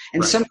too.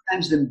 And right.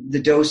 Sometimes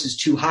the dose is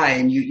too high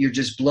and you're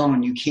just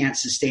blown. You can't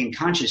sustain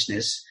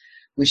consciousness,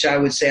 which I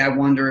would say, I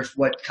wonder if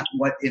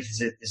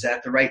is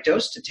that the right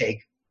dose to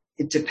take?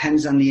 It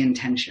depends on the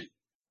intention.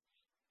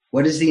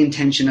 What is the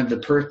intention of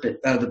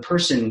the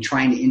person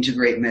trying to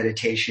integrate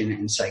meditation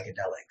and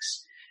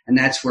psychedelics? And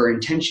that's where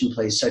intention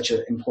plays such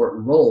an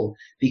important role,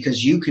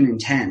 because you can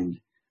intend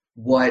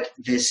what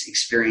this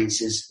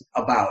experience is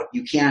about.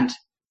 You can't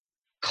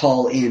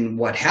call in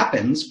what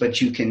happens,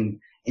 but you can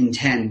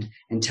intend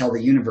and tell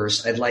the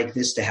universe, I'd like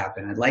this to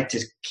happen. I'd like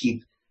to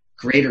keep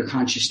greater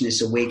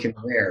consciousness awake and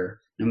aware,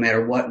 no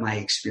matter what my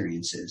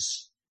experience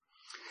is.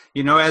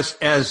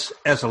 As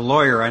a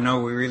lawyer, I know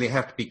we really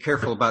have to be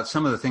careful about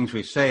some of the things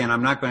we say, and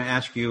I'm not going to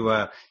ask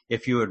you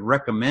if you would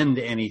recommend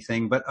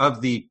anything, but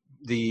of the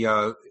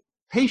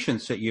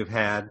patients that you've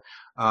had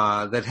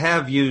that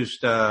have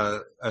used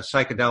a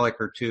psychedelic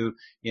or two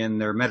in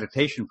their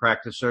meditation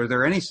practice, are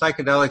there any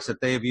psychedelics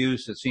that they have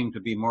used that seem to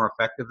be more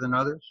effective than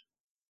others?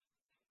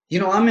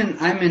 I'm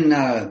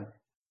in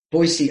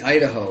Boise,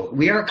 Idaho.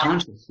 We are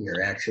conscious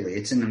here, actually.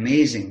 It's an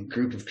amazing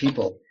group of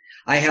people.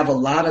 I have a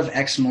lot of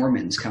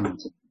ex-Mormons coming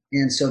to me.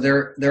 And so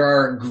there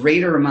are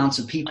greater amounts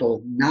of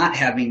people not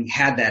having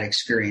had that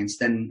experience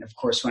than, of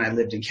course, when I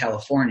lived in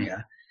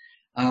California.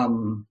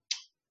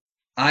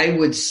 I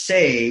would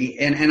say,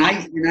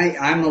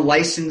 I'm a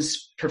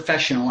licensed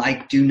professional.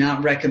 I do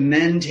not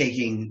recommend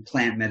taking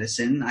plant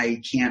medicine.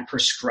 I can't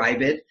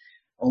prescribe it.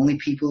 Only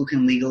people who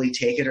can legally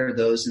take it are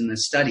those in the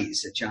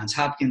studies at Johns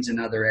Hopkins and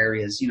other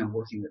areas,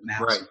 working with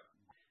MAPS. Right.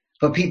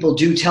 But people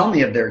do tell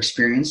me of their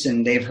experience,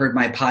 and they've heard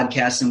my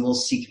podcast and will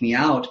seek me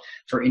out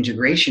for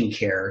integration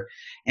care.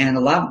 And a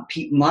lot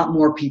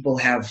more people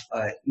have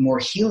more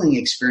healing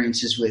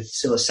experiences with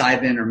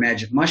psilocybin or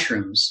magic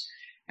mushrooms,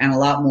 and a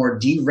lot more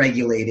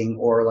deregulating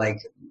or like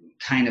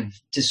kind of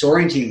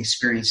disorienting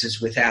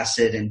experiences with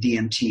acid and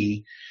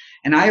DMT.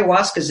 And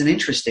ayahuasca is an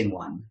interesting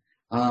one.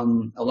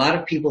 A lot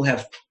of people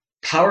have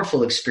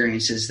powerful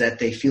experiences that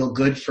they feel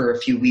good for a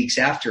few weeks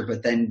after,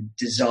 but then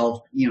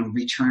dissolve,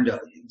 return to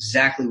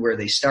exactly where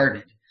they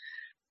started.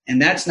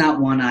 And that's not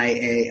one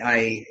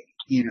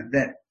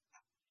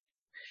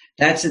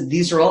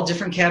these are all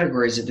different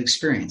categories of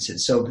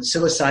experiences. So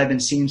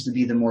psilocybin seems to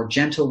be the more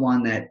gentle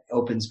one that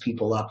opens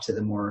people up to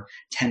the more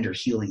tender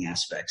healing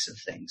aspects of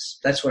things.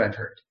 That's what I've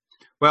heard.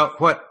 Well,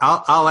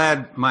 I'll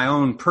add my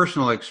own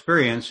personal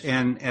experience,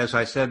 and as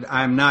I said,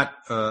 I'm not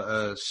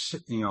a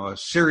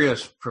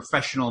serious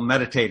professional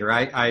meditator.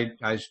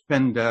 I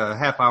spend a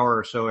half hour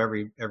or so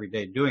every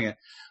day doing it,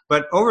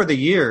 but over the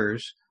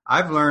years,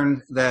 I've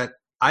learned that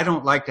I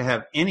don't like to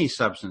have any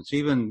substance,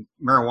 even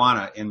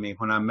marijuana, in me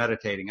when I'm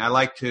meditating. I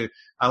like to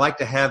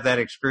have that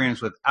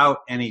experience without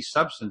any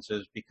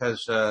substances,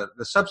 because the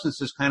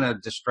substances kind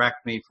of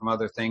distract me from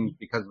other things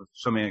because of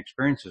so many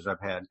experiences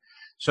I've had.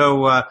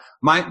 So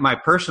my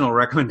personal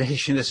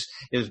recommendation is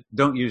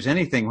don't use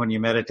anything when you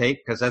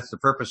meditate, because that's the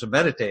purpose of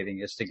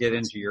meditating, is to get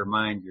into your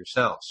mind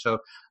yourself. So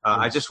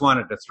I just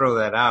wanted to throw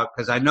that out,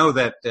 because I know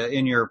that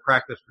in your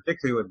practice,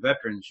 particularly with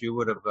veterans, you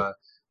would have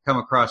come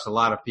across a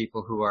lot of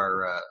people who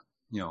are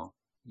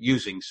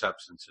using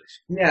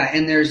substances. Yeah,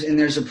 and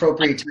there's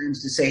appropriate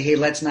times to say, hey,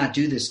 let's not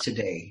do this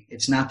today.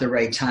 It's not the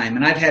right time.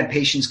 And I've had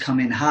patients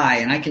come in high,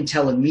 and I can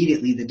tell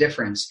immediately the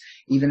difference,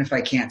 even if I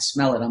can't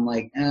smell it. I'm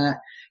like,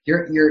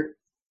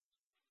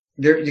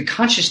 the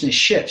consciousness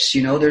shifts,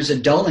 there's a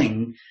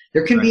dulling.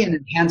 There can be an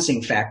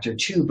enhancing factor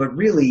too, but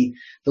really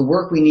the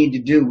work we need to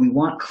do, we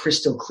want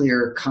crystal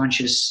clear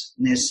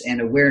consciousness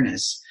and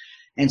awareness.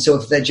 And so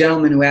if that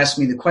gentleman who asked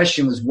me the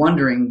question was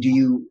wondering,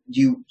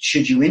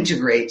 should you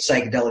integrate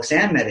psychedelics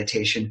and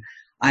meditation?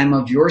 I'm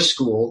of your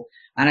school.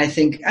 And I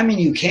think,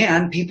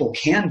 people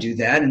can do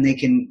that, and they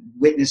can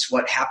witness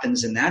what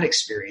happens in that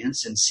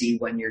experience and see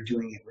when you're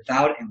doing it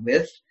without and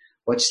with,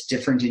 what's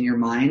different in your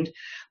mind.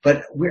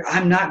 But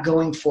I'm not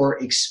going for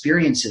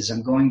experiences.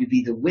 I'm going to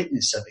be the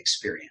witness of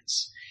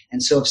experience.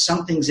 And so if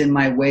something's in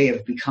my way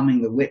of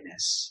becoming the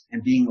witness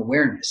and being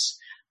awareness,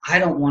 I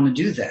don't want to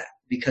do that,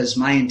 because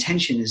my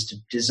intention is to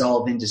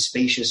dissolve into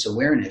spacious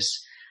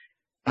awareness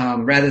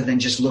rather than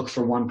just look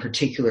for one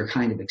particular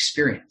kind of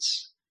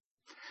experience.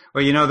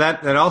 Well,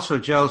 that also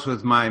gels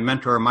with my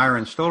mentor,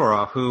 Myron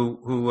Stolaroff,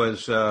 who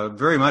was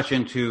very much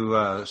into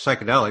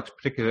psychedelics,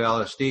 particularly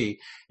LSD,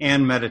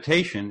 and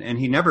meditation, and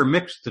he never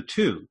mixed the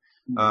two.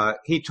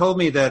 He told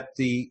me that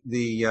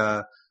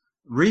the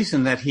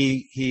reason that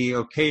he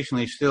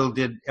occasionally still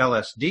did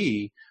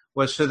LSD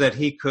was so that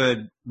he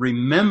could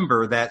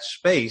remember that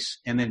space,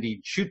 and then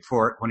he'd shoot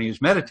for it when he was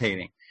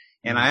meditating.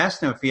 And I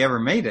asked him if he ever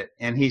made it,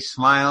 and he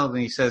smiled and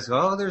he says,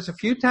 "Oh, there's a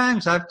few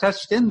times I've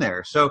touched in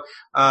there." So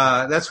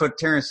that's what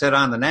Terrence said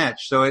on the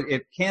Natch. So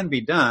it can be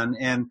done.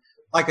 And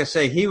like I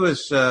say, he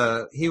was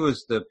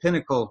the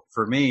pinnacle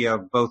for me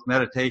of both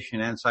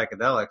meditation and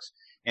psychedelics,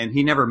 and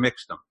he never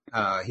mixed them.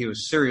 He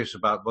was serious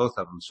about both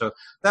of them. So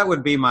that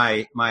would be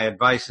my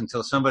advice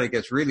until somebody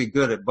gets really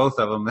good at both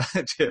of them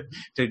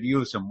to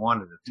use them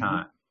one at a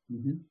time.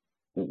 Mm-hmm.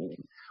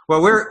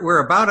 Well,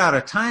 we're about out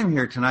of time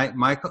here tonight,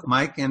 Mike,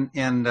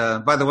 and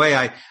by the way,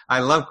 I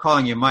love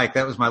calling you Mike.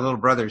 That was my little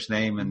brother's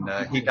name, and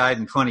he died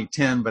in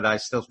 2010, but I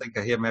still think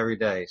of him every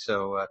day.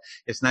 So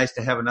it's nice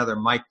to have another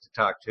Mike to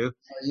talk to.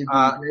 You've been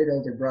a great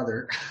older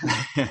brother.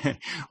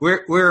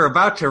 We're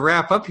about to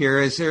wrap up here.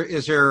 Is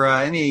there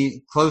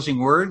any closing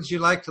words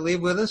you'd like to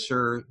leave with us,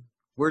 or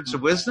words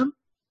of wisdom?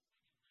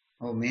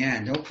 Oh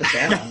man, don't put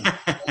that on me.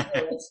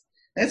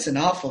 That's an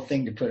awful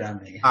thing to put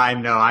on me. I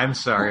know. I'm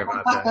sorry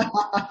about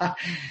that.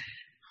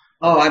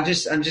 I'm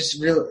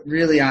just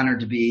really honored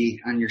to be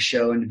on your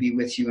show and to be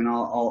with you and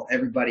all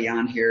everybody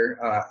on here.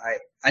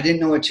 I didn't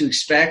know what to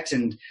expect,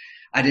 and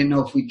I didn't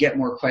know if we'd get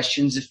more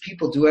questions. If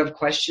people do have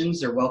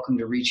questions, they're welcome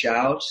to reach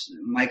out.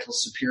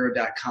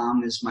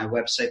 michaelsapiro.com is my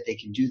website. They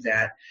can do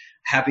that.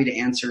 Happy to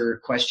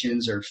answer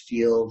questions or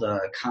field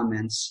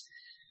comments.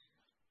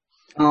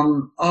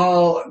 The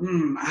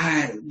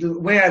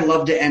way I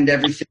love to end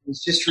everything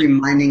is just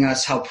reminding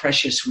us how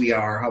precious we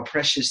are, how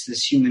precious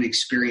this human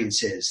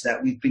experience is,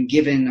 that we've been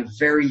given a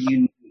very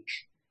unique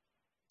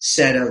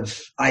set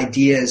of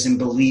ideas and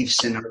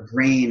beliefs in our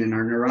brain and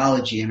our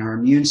neurology and our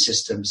immune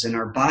systems, and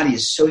our body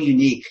is so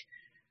unique.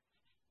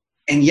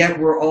 And yet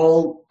we're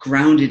all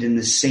grounded in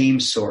the same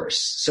source.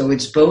 So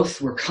it's both,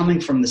 we're coming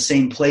from the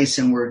same place,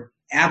 and we're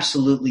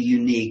absolutely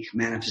unique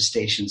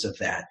manifestations of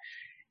that.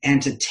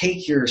 And to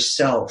take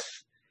yourself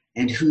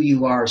and who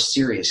you are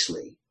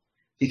seriously,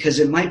 because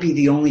it might be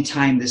the only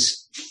time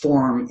this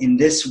form in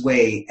this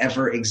way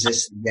ever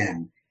exists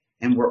again.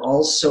 And we're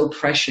all so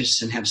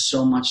precious and have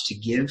so much to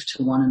give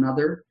to one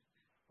another.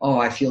 Oh,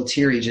 I feel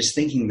teary just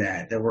thinking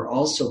that we're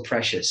all so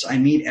precious. I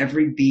meet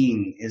every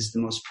being as the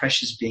most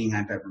precious being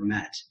I've ever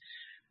met.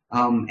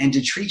 And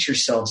to treat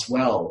yourselves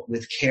well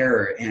with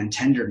care and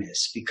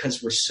tenderness,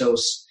 because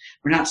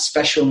we're not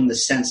special in the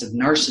sense of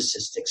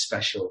narcissistic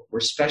special. We're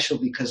special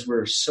because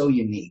we're so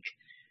unique,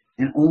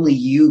 and only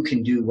you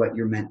can do what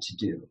you're meant to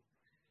do.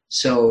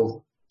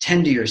 So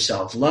tend to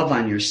yourself, love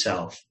on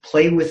yourself,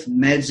 play with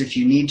meds if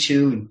you need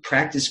to, and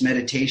practice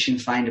meditation,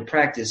 find a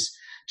practice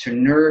to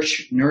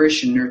nourish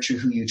and nurture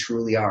who you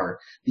truly are,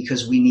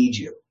 because we need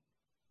you.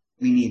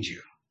 We need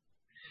you.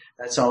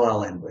 That's all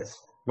I'll end with.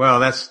 Well,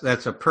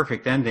 that's a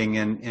perfect ending,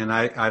 and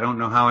I don't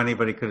know how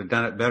anybody could have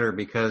done it better,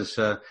 because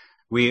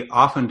we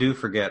often do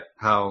forget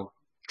how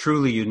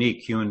truly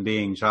unique human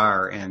beings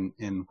are, and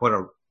what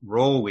a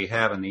role we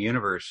have in the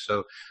universe.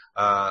 So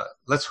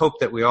let's hope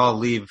that we all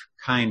leave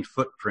kind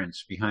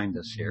footprints behind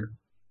us here.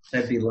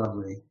 That'd be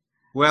lovely.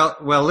 Well,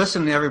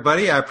 listen,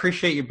 everybody, I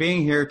appreciate you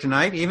being here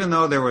tonight, even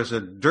though there was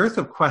a dearth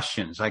of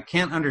questions. I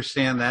can't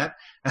understand that.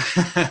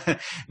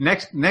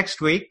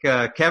 Next week,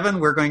 Kevin,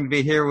 we're going to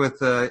be here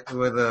with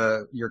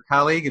your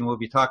colleague, and we'll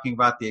be talking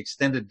about the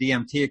extended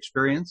DMT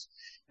experience.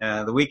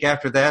 The week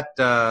after that,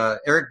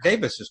 Eric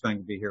Davis is going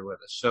to be here with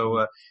us.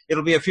 So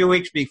it'll be a few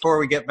weeks before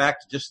we get back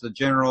to just the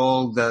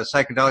general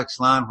Psychedelic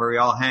Salon, where we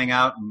all hang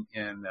out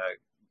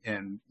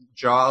and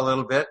jaw a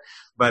little bit.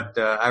 But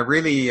I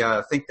really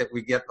think that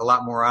we get a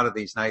lot more out of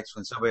these nights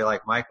when somebody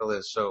like Michael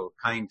is so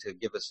kind to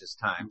give us his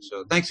time.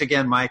 So thanks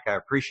again, Mike. I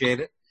appreciate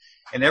it.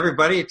 And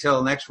everybody,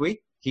 until next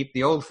week, keep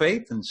the old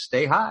faith and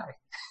stay high.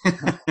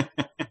 Good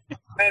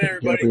night,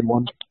 everybody.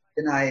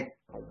 Good night.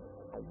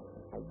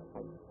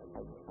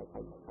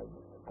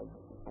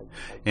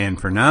 And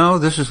for now,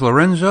 this is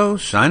Lorenzo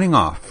signing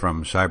off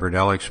from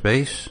Cyberdelic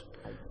Space.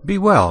 Be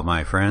well,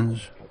 my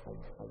friends.